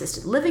from the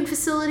assisted living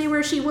facility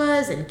where she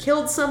was and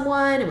killed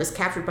someone and was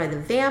captured by the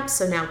vamps,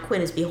 so now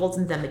Quinn is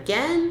beholden to them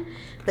again,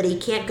 but he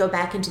can't go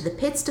back into the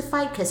pits to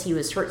fight because he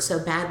was hurt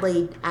so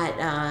badly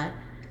at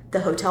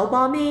the hotel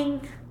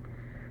bombing.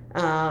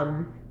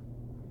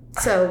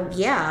 So,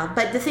 yeah,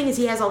 but the thing is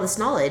he has all this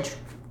knowledge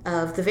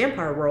of the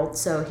vampire world,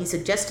 so he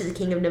suggests to the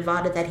King of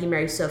Nevada that he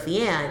marry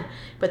Sophie Ann,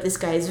 but this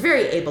guy is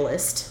very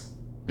ableist.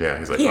 Yeah,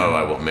 he's like, Yeah. oh,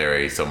 I will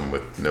marry someone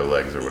with no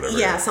legs or whatever.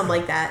 Yeah, something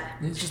like that.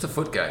 He's just a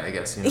foot guy, I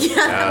guess. Yeah,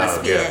 that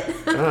must be it.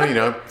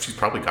 Oh, she's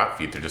probably got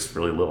feet. They're just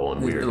really little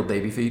and weird. Little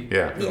baby feet.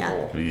 Yeah.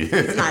 Yeah.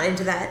 He's not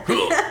into that.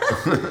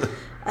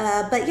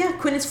 But yeah,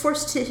 Quinn is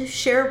forced to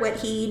share what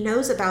he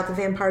knows about the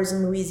vampires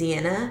in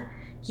Louisiana.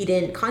 He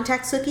didn't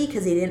contact Sookie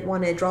because he didn't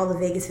want to draw the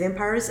Vegas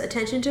vampires'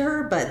 attention to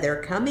her, but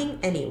they're coming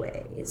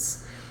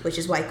anyways. Which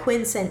is why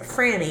Quinn sent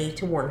Franny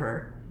to warn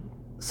her.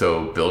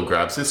 So Bill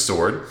grabs his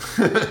sword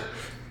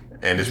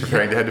and is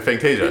preparing to head to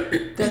Fantasia.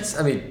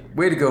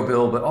 Way to go,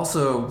 Bill, but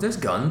also, there's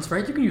guns,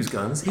 right? You can use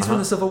guns. He's from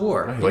the Civil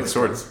War. He likes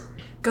swords.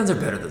 Guns are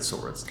better than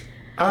swords.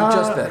 They're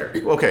just better.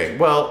 Okay,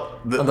 well...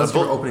 Unless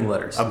you're opening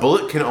letters. A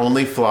bullet can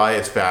only fly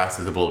as fast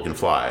as a bullet can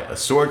fly. A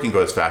sword can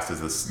go as fast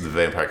as the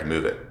vampire can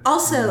move it.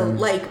 Also,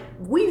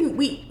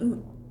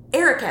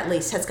 Eric at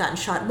least has gotten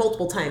shot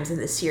multiple times in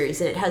this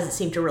series, and it hasn't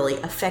seemed to really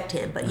affect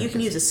him. But you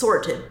can use a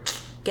sword to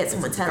get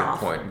someone's head off,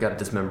 Point. You got to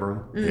dismember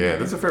him. Yeah,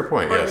 that's a fair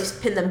point. or at Yes.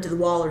 least pin them to the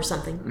wall or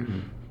something. Mm-hmm.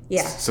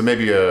 Yeah, So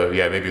maybe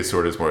a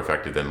sword is more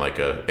effective than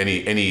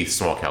any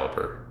small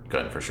caliber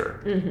gun for sure.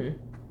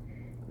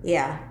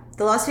 yeah.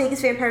 The Las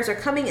Vegas vampires are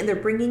coming, and they're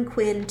bringing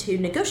Quinn to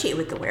negotiate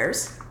with the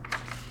Wares.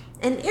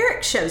 And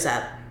Eric shows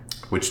up.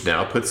 Which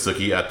now puts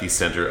Sookie at the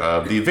center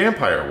of the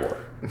vampire war.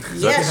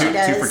 So Yes, she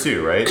that's does. 2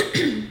 for 2,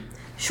 right?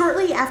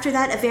 Shortly after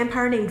that, a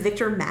vampire named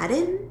Victor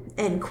Madden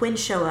and Quinn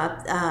show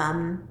up.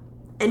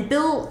 And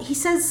Bill, he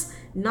says,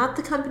 not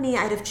the company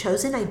I'd have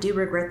chosen. I do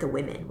regret the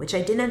women, which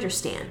I didn't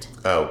understand.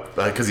 Oh,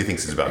 because he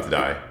thinks he's about to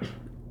die.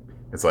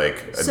 It's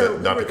like, So,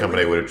 not the wait,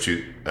 company I wait. would have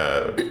choose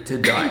To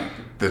die.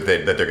 that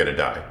they're going to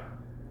die.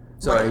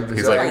 So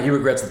He's like- he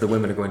regrets that the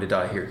women are going to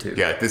die here too.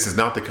 Yeah, this is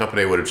not the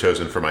company I would have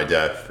chosen for my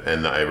death,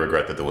 and I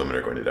regret that the women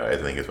are going to die, I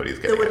think is what he's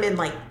getting The at. women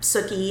like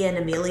Sookie and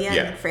Amelia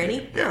Yeah. and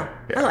Franny? Yeah, Oh,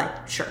 yeah. okay,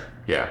 sure.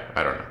 Yeah,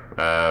 I don't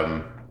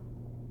know.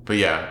 But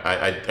yeah,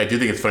 I do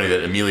think it's funny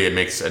that Amelia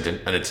makes an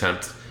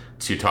attempt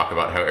to talk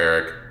about how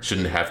Eric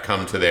shouldn't have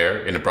come to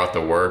there and it brought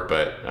the war,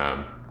 but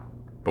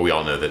we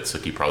all know that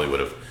Sookie probably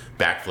would have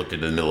backflipped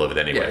into the middle of it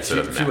anyway, Yeah, so it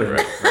doesn't matter, would've-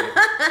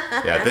 right?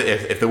 Yeah,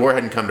 if the war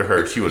hadn't come to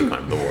her, she would have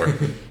come to the war.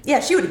 Yeah,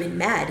 she would have been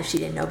mad if she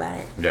didn't know about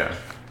it. Yeah.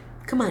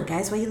 Come on,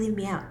 guys, why are you leaving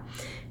me out?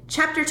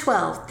 Chapter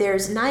 12.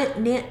 There's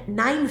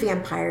nine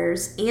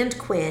vampires and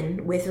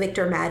Quinn with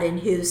Victor Madden,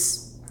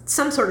 who's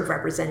some sort of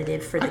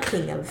representative for the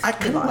king of I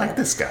kind of Nevada. like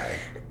this guy.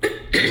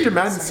 Victor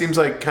Madden seems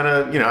like kind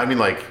of, I mean,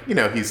 like,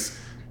 he's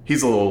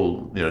a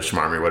little,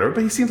 schmarmy or whatever,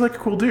 but he seems like a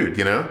cool dude,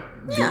 Yeah.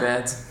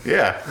 V-Mads.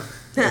 Yeah.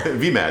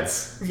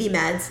 VMads.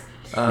 V-Mads.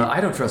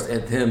 I don't trust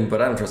him,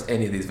 but I don't trust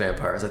any of these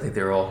vampires. I think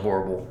they're all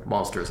horrible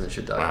monsters and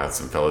should die. Wow, that's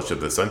some Fellowship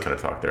of the Sun kind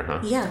of talk there, huh?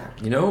 Yeah.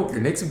 You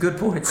make some good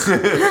points. Say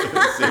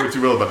what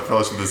you will about the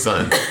Fellowship of the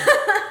Sun.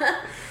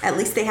 At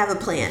least they have a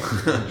plan.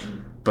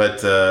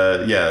 But,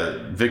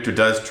 Victor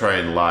does try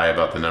and lie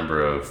about the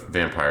number of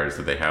vampires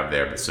that they have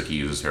there, but Sookie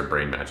uses her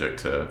brain magic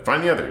to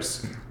find the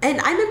others. And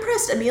I'm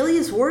impressed.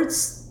 Amelia's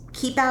words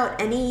keep out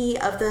any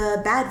of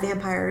the bad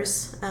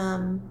vampires,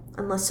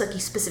 unless Sookie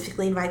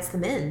specifically invites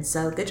them in.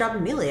 So good job,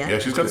 Amelia. Yeah,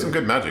 she's got some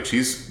good magic.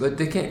 But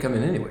they can't come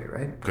in anyway,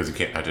 right? Because you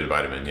can't have to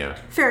invite them in, yeah.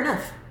 Fair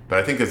enough. But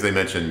I think, as they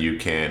mentioned, you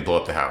can blow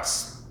up the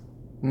house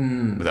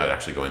without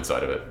actually going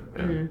inside of it.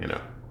 And,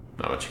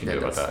 not much you can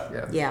do about that.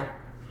 Yeah. Yeah.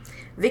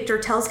 Victor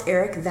tells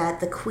Eric that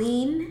the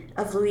Queen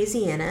of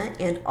Louisiana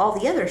and all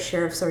the other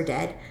sheriffs are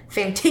dead.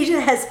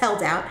 Fantasia has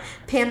held out.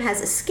 Pam has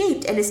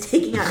escaped and is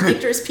taking out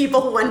Victor's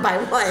people one by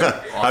one.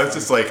 I was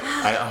just like,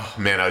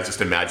 I was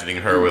just imagining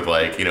her with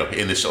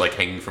in the like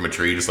hanging from a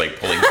tree, just like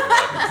pulling them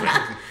up and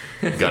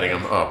like, gutting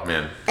them. Oh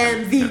man.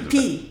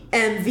 MVP.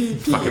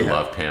 MVP. Fucking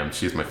love Pam.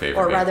 She's my favorite.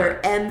 Or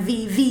rather, vampire.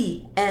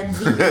 MVV.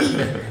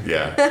 MVP.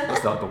 Yeah.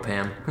 Let's not go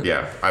Pam.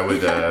 Yeah. I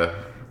would.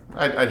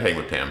 I'd hang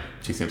with Pam.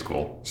 She seems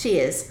cool. She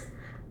is.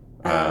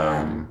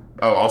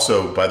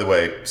 Also, by the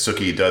way,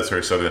 Sookie does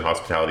her Southern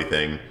hospitality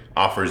thing.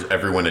 Offers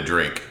everyone a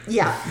drink.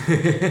 Yeah.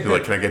 They're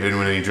like, can I get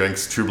anyone any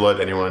drinks? True Blood,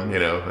 anyone?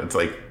 It's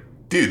like,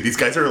 dude, these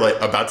guys are like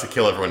about to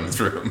kill everyone in this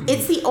room.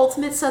 It's the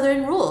ultimate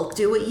Southern rule.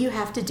 Do what you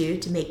have to do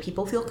to make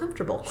people feel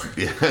comfortable.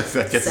 Yeah,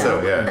 I guess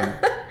so,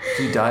 yeah.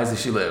 She dies as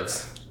she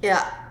lives.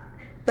 Yeah.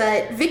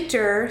 But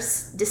Victor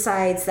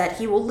decides that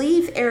he will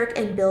leave Eric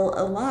and Bill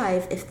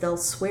alive if they'll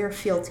swear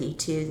fealty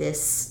to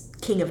this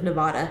King of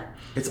Nevada.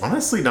 It's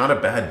honestly not a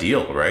bad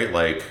deal, right?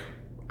 Like,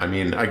 I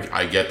mean,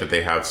 I get that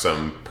they have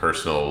some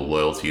personal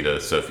loyalty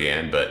to Sophie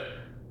Ann, but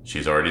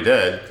she's already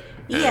dead.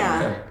 And,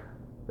 Yeah.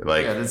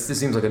 Like, Yeah, this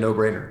seems like a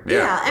no-brainer.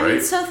 Yeah, I right?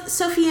 mean,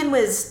 Sophie Ann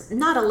was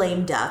not a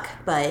lame duck,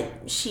 but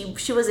she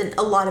wasn't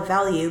a lot of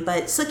value.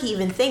 But Sookie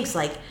even thinks,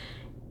 like,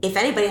 if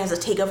anybody has to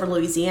take over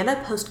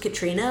Louisiana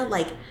post-Katrina,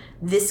 like,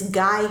 this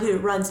guy who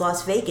runs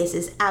Las Vegas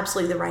is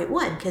absolutely the right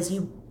one, because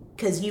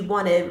you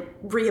want to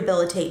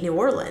rehabilitate New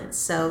Orleans.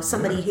 So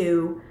somebody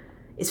who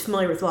is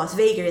familiar with Las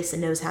Vegas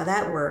and knows how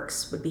that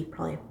works would be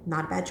probably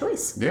not a bad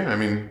choice. Yeah, I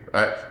mean,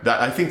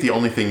 I think the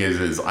only thing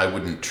is I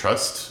wouldn't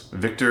trust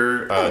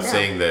Victor no.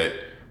 saying that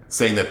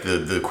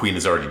the queen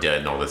is already dead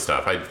and all this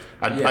stuff.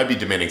 I'd be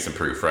demanding some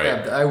proof, right?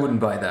 Yeah, I wouldn't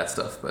buy that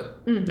stuff,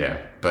 but Yeah,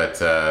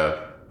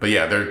 but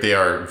yeah, they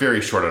are very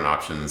short on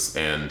options,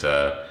 and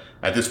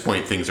at this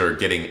point things are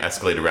getting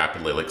escalated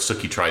rapidly. Like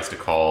Sookie tries to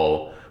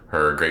call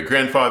her great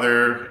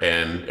grandfather,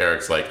 and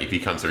Eric's like, if he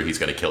comes through, he's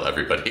going to kill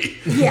everybody.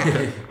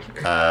 Yeah.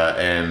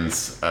 And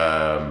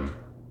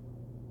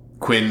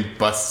Quinn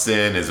busts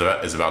in, is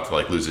about to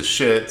like lose his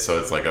shit. So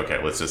it's like,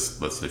 okay, let's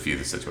defuse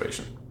the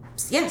situation.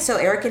 Yeah, so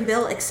Eric and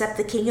Bill accept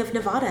the King of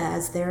Nevada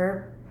as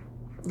their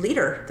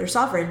leader, their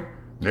sovereign.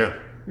 Yeah.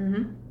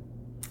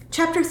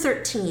 Chapter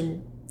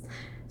 13.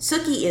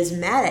 Sookie is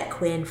mad at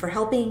Quinn for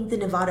helping the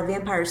Nevada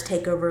vampires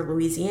take over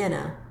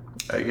Louisiana.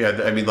 Yeah,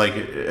 I mean, like,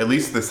 at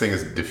least this thing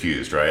is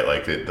diffused, right?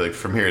 Like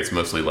from here, it's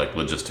mostly like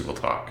logistical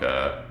talk.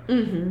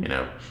 You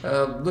know.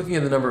 looking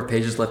at the number of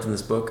pages left in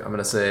this book, I'm going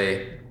to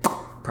say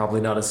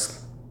probably not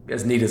as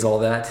neat as all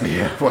that.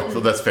 Yeah, well,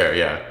 that's fair.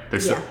 Yeah,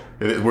 Yeah.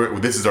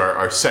 This is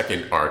our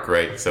second arc,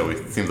 right? So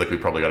it seems like we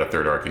probably got a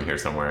third arc in here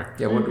somewhere.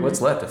 Yeah, what's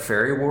left? A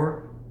fairy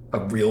war? A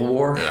real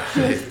war?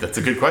 That's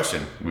a good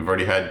question. We've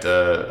already had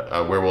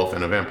a werewolf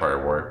and a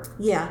vampire war.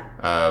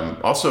 Yeah.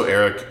 Also,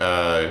 Eric,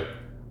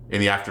 in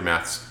the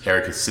aftermath,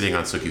 Eric is sitting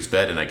on Sookie's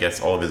bed, and I guess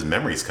all of his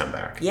memories come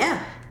back.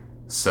 Yeah.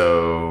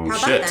 So, How about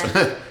shit.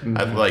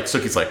 that? Like,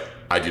 Suki's like,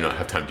 I do not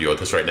have time to deal with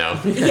this right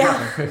now.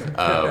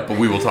 Yeah. But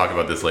we will talk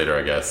about this later,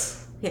 I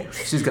guess. Yeah.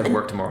 She's got to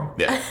work tomorrow.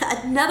 Yeah.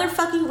 Another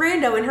fucking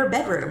rando in her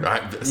bedroom.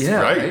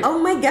 Yeah, Right? Oh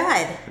my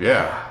god.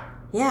 Yeah.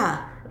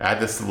 Yeah. Add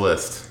this to the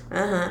list.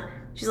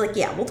 She's like,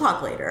 yeah, we'll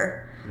talk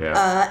later.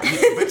 Yeah.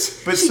 But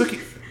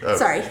Suki...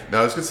 Sorry.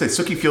 No, I was going to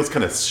say, Suki feels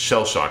kind of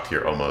shell-shocked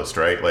here almost,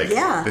 right? Like,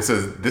 Yeah. this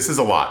is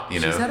a lot, you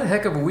know? She's had a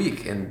heck of a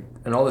week, and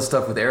all this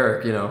stuff with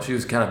Eric, you know, she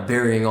was kind of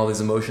burying all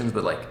these emotions,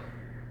 but like,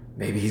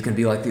 maybe he's going to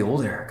be like the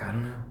old Eric. I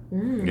don't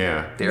know.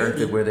 Yeah. The Eric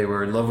that where they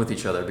were in love with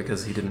each other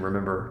because he didn't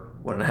remember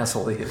what an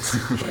asshole he is.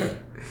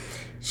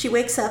 She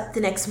wakes up the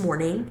next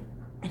morning,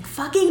 and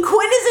fucking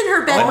Quinn is in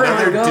her bedroom.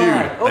 Another God.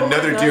 dude. Oh my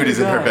Another God, dude is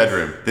in her guys.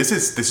 bedroom. This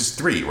is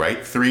 3,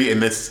 right? 3 in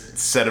this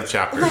set of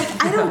chapters.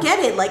 Like, I don't get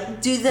it.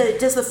 Like,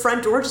 does the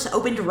front door just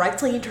open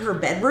directly into her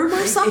bedroom or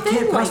It something?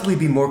 can't Like, possibly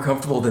be more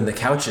comfortable than the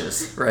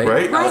couches, right?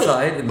 Right? Right.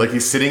 Outside. And Like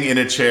he's sitting in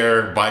a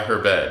chair by her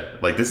bed.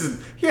 Like this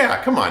is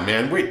come on,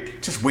 man.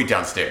 Just wait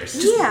downstairs.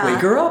 yeah.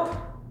 wake her up.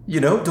 You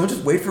know, don't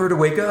just wait for her to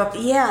wake up.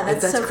 Yeah,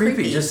 that's so creepy.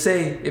 creepy. Just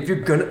say, if you're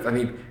gonna, I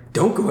mean,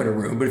 don't go in a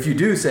room, but if you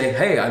do, say,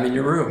 hey, I'm in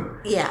your room.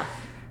 Yeah.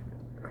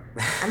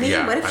 I mean,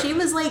 Yeah, what if she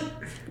was like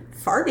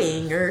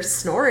farting or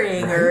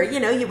snoring or, you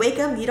know, you wake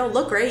up, you don't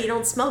look great, you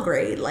don't smell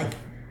great. Like,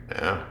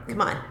 Yeah.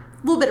 come on. A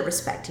little bit of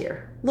respect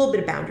here. A little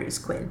bit of boundaries,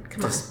 Quinn.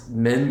 Come Just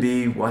men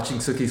be watching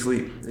Suki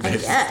sleep. I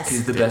guess.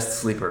 She's the best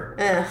sleeper.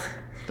 on. Ugh.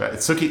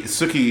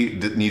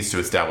 Suki needs to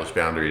establish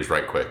boundaries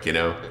right quick, you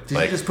know? Did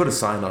you just put a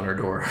sign on her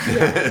door?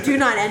 Do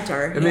not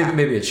enter. And Yeah.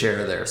 maybe a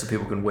chair there so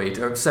people can wait,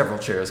 or several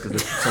chairs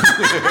because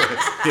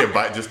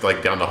just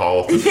like down the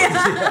hall.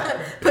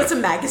 Yeah. Put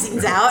some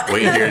magazines out.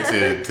 Wait here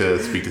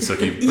to speak to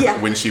Suki Yeah.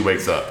 when she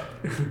wakes up.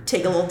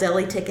 Take a little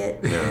deli ticket.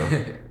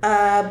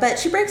 Yeah. But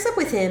she breaks up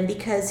with him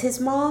because his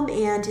mom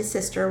and his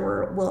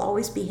sister will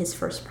always be his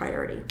first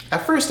priority.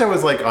 At first I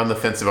was like on the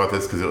fence about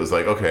this because it was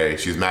like, okay,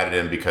 she's mad at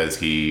him because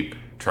he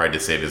tried to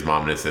save his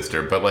mom and his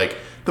sister. But like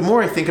the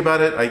more I think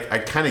about it, I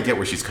kind of get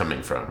where she's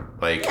coming from.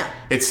 Like Yeah.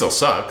 it still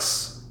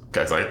sucks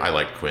because I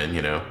like Quinn,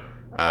 you know.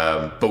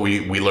 But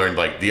we learned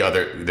like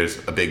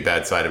there's a big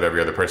bad side of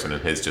every other person,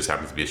 and his just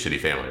happens to be a shitty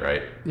family,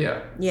 right?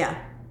 yeah. Yeah.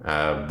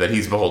 That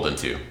he's beholden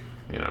to,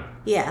 you know.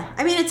 Yeah.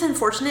 I mean, it's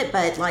unfortunate,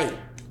 but like,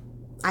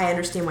 I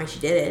understand why she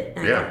did it.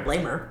 And I Yeah. don't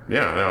blame her.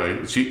 Yeah,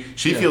 no, she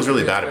feels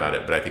really bad about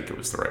it, but I think it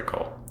was the right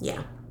call. Yeah.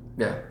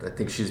 Yeah, I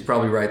think she's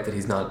probably right that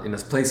he's not in a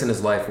place in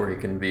his life where he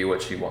can be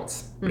what she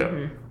wants.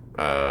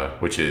 Yeah.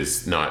 Which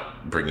is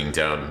not bringing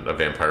down a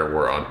vampire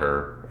war on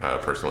her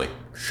personally.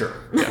 Sure.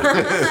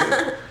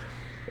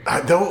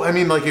 Though, I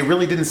mean, like, it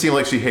really didn't seem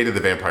like she hated the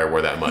vampire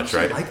war that much, I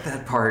right? like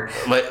that part.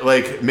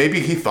 Like maybe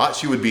he thought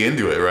she would be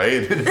into it,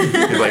 right?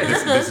 He's like,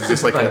 this is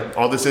just like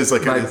all this is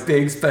like. My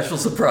big special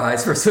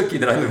surprise for Suki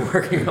that I've been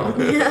working on.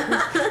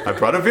 I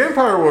brought a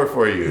vampire war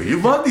for you.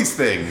 You love these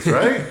things,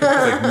 right? It's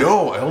like,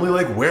 no, I only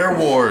like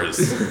werewars.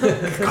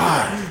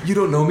 God, You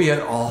don't know me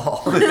at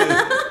all.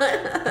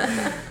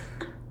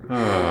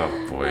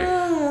 oh boy.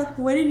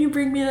 Why didn't you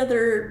bring me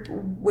another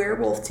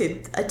werewolf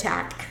to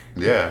attack?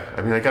 Yeah,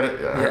 I mean,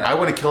 I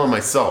want to kill him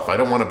myself. I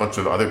don't want a bunch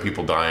of other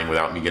people dying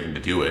without me getting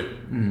to do it.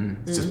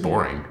 It's just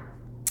boring.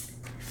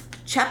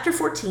 Chapter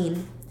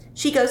 14.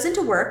 She goes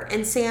into work,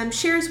 and Sam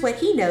shares what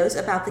he knows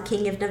about the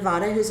King of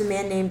Nevada, who's a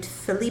man named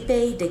Felipe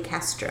de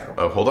Castro.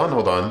 Oh, hold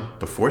on.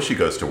 Before she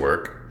goes to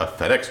work, a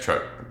FedEx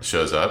truck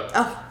shows up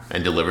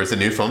and delivers a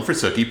new phone for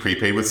Suki,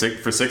 prepaid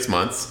for 6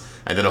 months.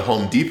 And then a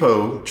Home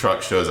Depot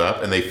truck shows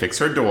up, and they fix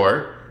her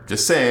door.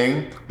 Just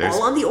saying.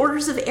 All on the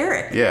orders of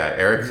Eric. Yeah,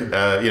 Eric,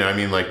 I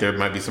mean, like, there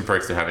might be some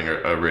perks to having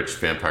a rich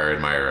vampire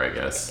admirer, I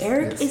guess.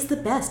 Eric is the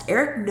best.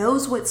 Eric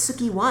knows what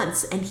Suki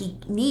wants, and he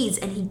needs,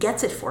 and he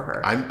gets it for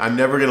her. I'm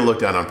never going to look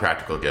down on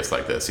practical gifts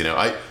like this, you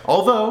know.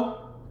 Although,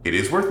 it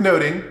is worth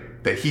noting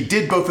that he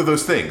did both of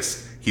those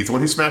things. He's the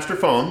one who smashed her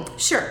phone,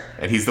 Sure.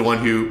 and he's the one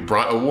who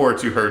brought a war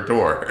to her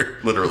door,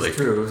 literally. It's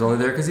true. It was only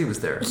there because he was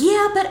there.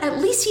 Yeah, but at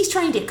least he's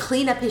trying to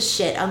clean up his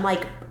shit,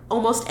 unlike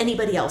almost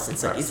anybody else in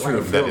Suki's True.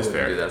 life. That Phil is wouldn't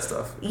fair. do that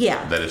stuff.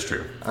 Yeah. That is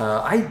true.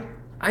 I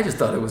just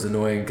thought it was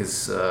annoying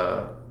because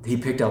he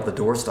picked out the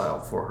door style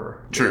for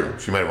her. True.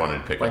 She might have wanted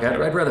to pick Like, it.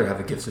 I'd rather have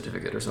a gift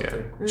certificate or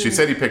something. She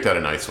said he picked out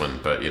a nice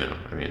one, but, you know,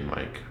 I mean,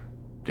 like,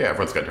 yeah,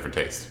 everyone's got different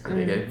tastes. I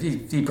mean,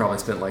 he probably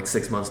spent like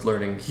 6 months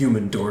learning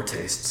human door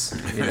tastes,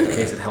 you know, in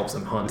case it helps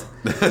him hunt.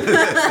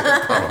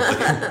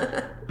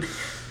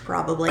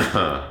 Probably.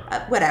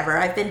 Whatever.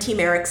 I've been Team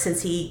Eric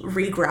since he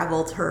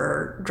re-gravelled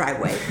her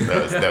driveway.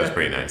 That was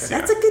pretty nice.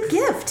 That's a good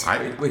gift.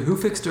 Wait, who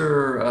fixed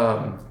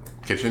her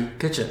Kitchen?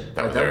 kitchen?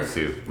 That was Eric,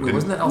 too.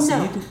 Wasn't that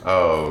Alcide? No.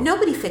 Oh,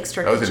 Nobody fixed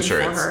her that was kitchen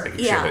insurance. for I her. think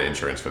she Yeah. had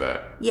insurance for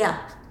that. Yeah.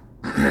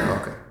 Oh,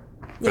 okay.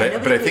 Yeah,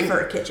 nobody I paid think for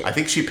her kitchen. I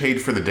think she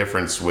paid for the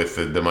difference with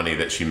the money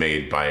that she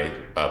made by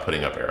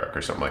putting up Eric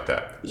or something like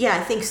that. Yeah, I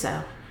think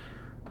so.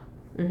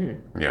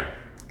 Yeah.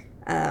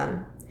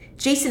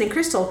 Jason and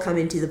Crystal come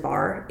into the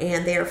bar,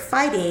 and they are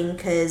fighting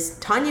because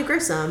Tanya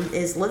Grissom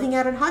is living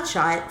out in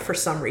Hotshot for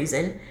some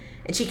reason,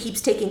 and she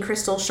keeps taking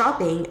Crystal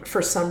shopping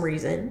for some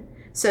reason.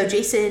 So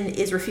Jason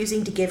is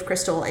refusing to give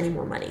Crystal any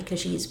more money because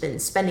she's been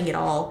spending it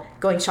all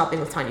going shopping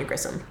with Tanya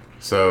Grissom.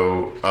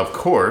 So, of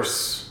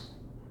course,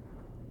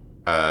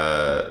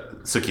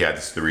 Sookie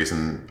adds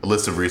a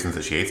list of reasons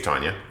that she hates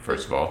Tanya,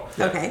 first of all.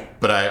 Okay.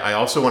 But I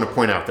also want to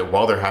point out that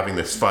while they're having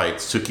this fight,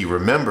 Sookie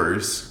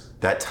remembers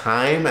that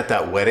time at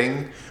that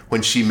wedding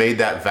when she made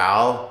that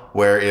vow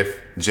where if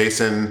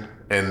Jason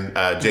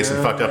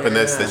fucked up in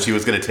this, that she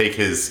was going to take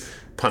his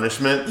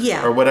punishment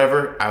or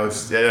whatever. I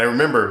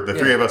remember the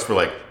three of us were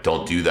like,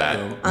 don't do that.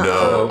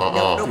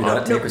 Do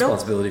not take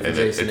responsibility for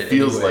Jason.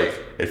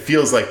 It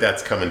feels like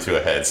that's coming to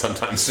a head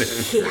sometime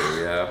soon.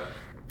 Yeah.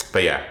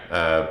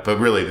 But but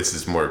really this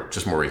is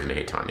just more reason to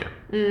hate Tanya.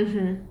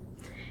 Mm-hmm.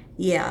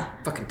 Yeah.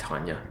 Fucking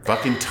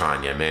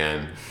Tanya,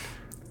 man.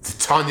 It's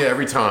Tanya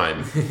every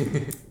time.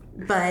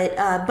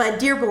 But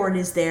Dearborn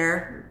is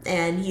there,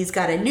 and he's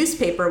got a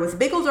newspaper with a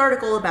big old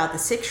article about the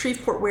 6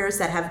 Shreveport wares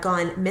that have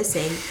gone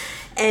missing.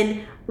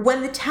 And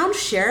when the town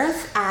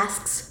sheriff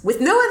asks, with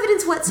no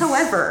evidence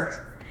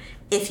whatsoever,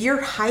 if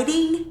you're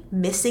hiding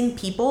missing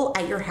people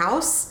at your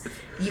house,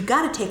 you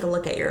got to take a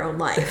look at your own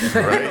life.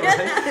 Right?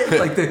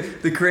 Like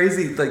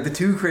the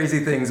two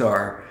crazy things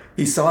are,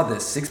 he saw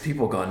this 6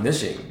 people gone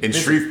missing in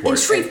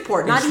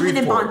Shreveport. Not even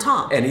in Bon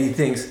Ton. And he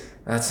thinks,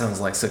 that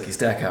sounds like Sookie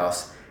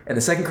Stackhouse. And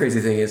the second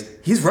crazy thing is,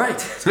 he's right.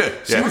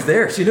 She was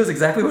there. She knows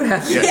exactly what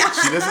happened.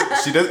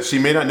 Yeah. She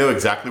may not know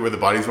exactly where the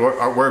bodies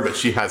were, but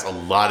she has a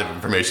lot of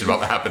information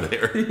about what happened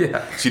there.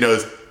 Yeah. She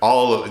knows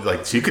all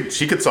of, she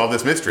could solve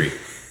this mystery,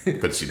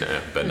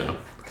 but no.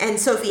 And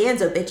Sophie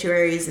Ann's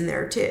obituary is in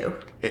there too.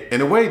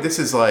 In a way, this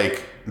is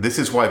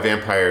why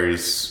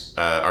vampires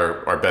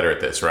are better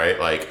at this, right?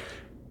 Like,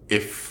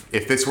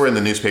 if this were in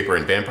the newspaper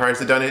and vampires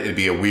had done it, it'd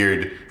be a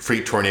weird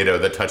freak tornado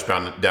that touched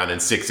down in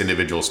 6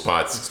 individual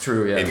spots. It's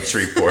true, yeah. In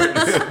Shreveport.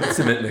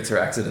 Cement mixer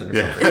accident.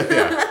 Or something.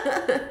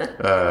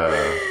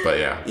 But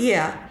yeah.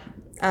 Yeah.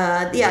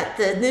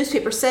 The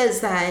newspaper says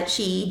that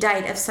she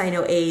died of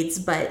cyno-AIDS,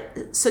 but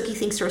Sookie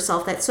thinks to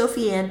herself that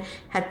Sophie Ann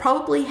had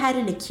probably had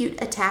an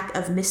acute attack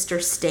of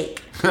Mr.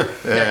 Steak.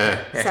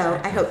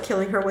 So I hope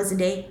killing her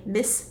wasn't a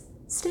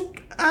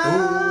mistake.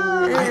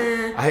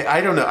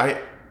 I don't know.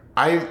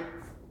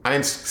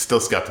 I'm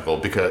still skeptical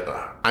because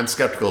I'm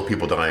skeptical of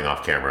people dying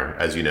off camera,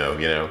 as you know.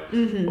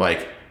 Mm-hmm.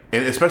 Like,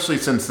 and especially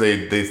since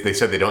they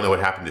said they don't know what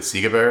happened to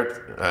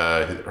Sigebert,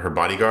 her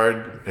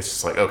bodyguard. It's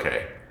just like,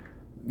 okay,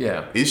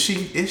 yeah, is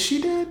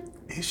she dead?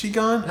 Is she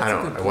gone?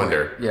 I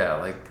wonder. Yeah,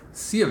 like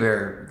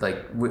Sigebert,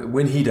 like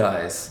when he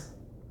dies,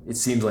 it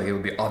seems like it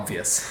would be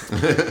obvious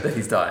that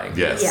he's dying.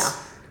 Yes. Yeah.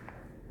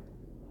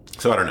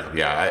 So I don't know.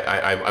 Yeah,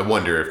 I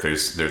wonder if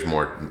there's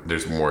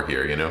more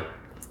here.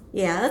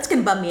 Yeah, that's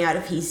gonna bum me out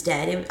if he's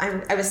dead.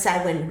 I was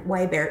sad when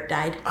Wybert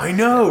died. I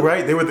know,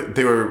 right? They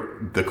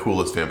were the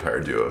coolest vampire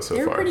duo so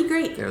far. They were pretty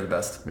great. They're the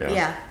best.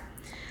 Yeah.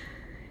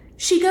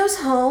 She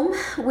goes home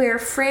where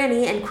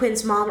Franny and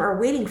Quinn's mom are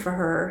waiting for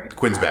her.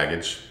 Quinn's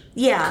baggage.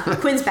 Yeah,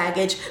 Quinn's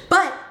baggage,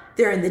 but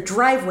they're in the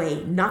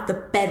driveway, not the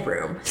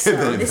bedroom.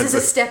 So this is a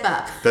step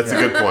up. That's a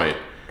good point.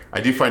 I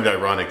do find it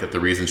ironic that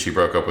the reason she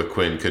broke up with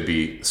Quinn could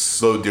be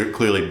so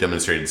clearly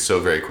demonstrated so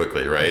very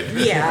quickly, right?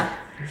 Yeah.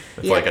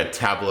 It's like a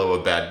tableau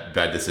of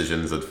bad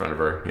decisions in front of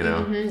her,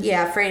 Mm-hmm.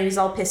 Yeah, Franny's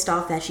all pissed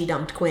off that she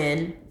dumped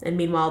Quinn. And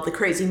meanwhile, the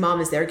crazy mom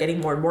is there getting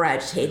more and more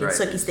agitated. Right.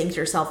 Sookie's thinking to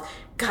herself,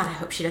 God, I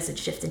hope she doesn't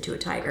shift into a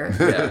tiger.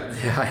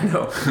 Yeah, I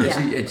know.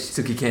 Yeah.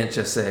 Sookie can't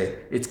just say,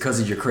 it's because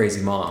of your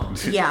crazy mom.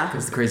 Yeah.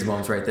 Because the crazy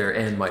mom's right there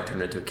and might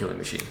turn into a killing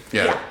machine.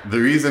 Yeah. The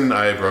reason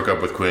I broke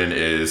up with Quinn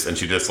is, and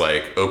she just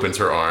like opens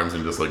her arms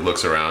and just like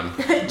looks around.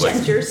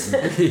 Gestures.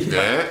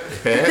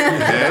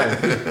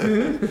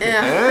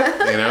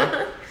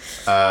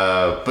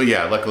 But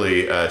yeah,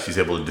 luckily she's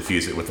able to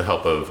defuse it with the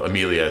help of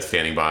Amelia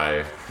standing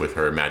by with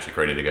her magic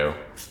ready to go.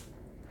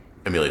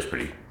 Amelia's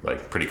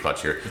pretty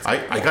clutch here.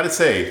 I gotta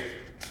say,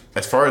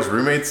 as far as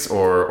roommates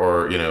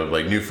or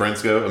like new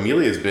friends go,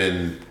 Amelia's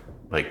been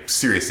like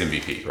serious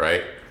MVP,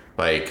 right?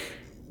 Like,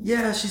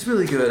 yeah, she's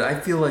really good. I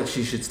feel like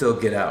she should still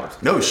get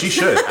out. no, she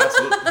should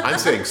absolutely. I'm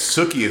saying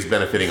Sookie is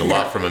benefiting a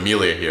lot from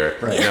Amelia here.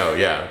 Right. No,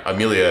 yeah,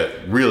 Amelia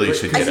really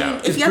should get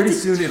out. If you Pretty have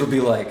to- soon it'll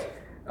be like,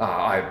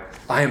 I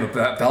am a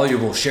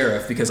valuable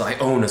sheriff because I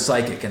own a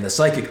psychic, and the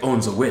psychic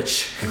owns a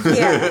witch.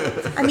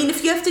 Yeah. I mean,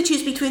 if you have to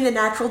choose between the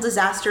natural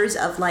disasters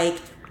of like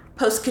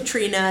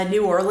post-Katrina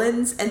New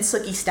Orleans and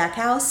Sookie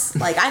Stackhouse,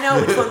 like I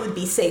know which one would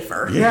be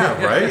safer.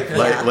 Yeah, right?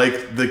 Yeah.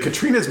 Like the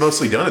Katrina's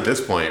mostly done at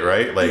this point,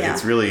 right? Like Yeah.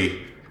 it's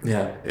really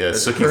Yeah.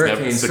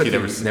 Sookie's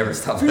Sookie never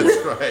stopped.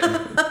 right.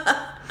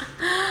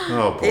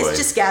 Oh boy. It's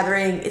just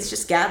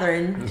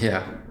gathering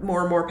Yeah.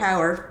 more and more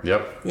power.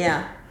 Yep.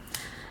 Yeah.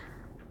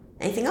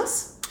 Anything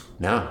else?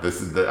 No,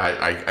 this is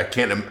I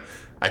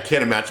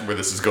can't imagine where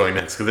this is going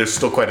next because there's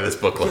still quite a this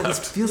book It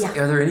left. feels like,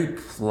 are there any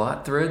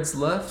plot threads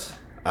left?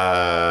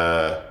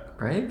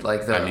 Right?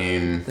 Like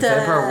the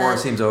Vampire War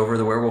seems over,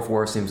 the Werewolf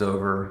War seems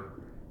over.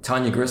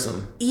 Tanya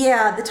Grissom.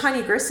 Yeah, the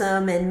Tanya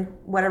Grissom and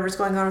whatever's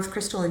going on with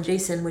Crystal and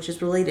Jason, which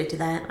is related to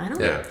that. I don't.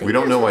 Yeah, think we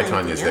don't know why there's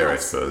really Tanya's anything there, I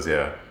else. suppose.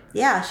 Yeah.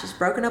 Yeah, she's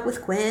broken up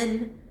with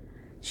Quinn.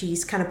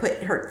 she's kind of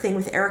put her thing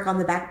with Eric on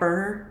the back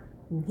burner.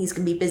 He's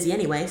going to be busy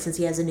anyway since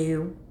he has a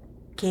new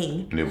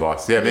king. New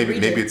boss. Yeah, maybe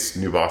it's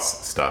new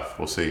boss stuff.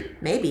 We'll see.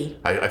 Maybe.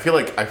 I feel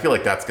like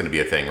that's going to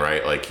be a thing,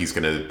 right? Like he's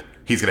gonna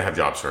have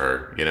jobs for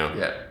her, you know?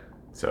 Yeah.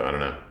 So I don't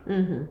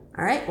know.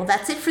 All right. Well,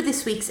 that's it for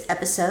this week's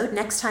episode.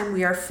 Next time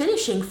we are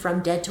finishing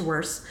From Dead to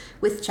Worse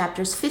with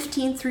chapters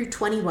 15 through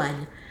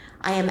 21.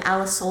 I am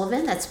Alice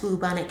Sullivan. That's Blue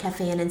Bonnet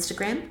Cafe on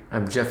Instagram.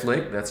 I'm Jeff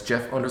Lake. That's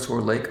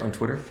Jeff_Lake on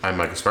Twitter. I'm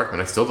Micah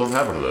Sparkman. I still don't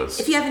have one of those.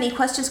 If you have any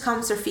questions,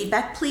 comments, or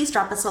feedback, please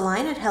drop us a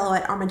line at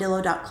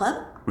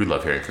hello@armadillo.club. We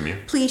love hearing from you.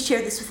 Please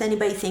share this with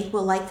anybody you think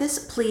will like this.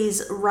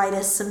 Please write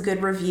us some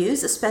good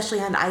reviews, especially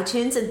on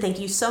iTunes. And thank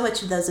you so much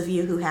to those of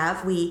you who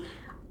have. We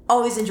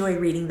always enjoy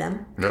reading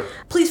them. Yep.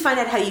 Please find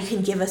out how you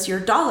can give us your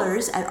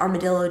dollars at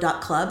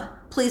armadillo.club.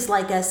 Please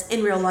like us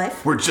in real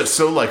life. We're just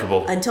so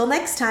likable. Until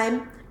next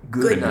time,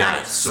 Good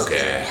night, Suke.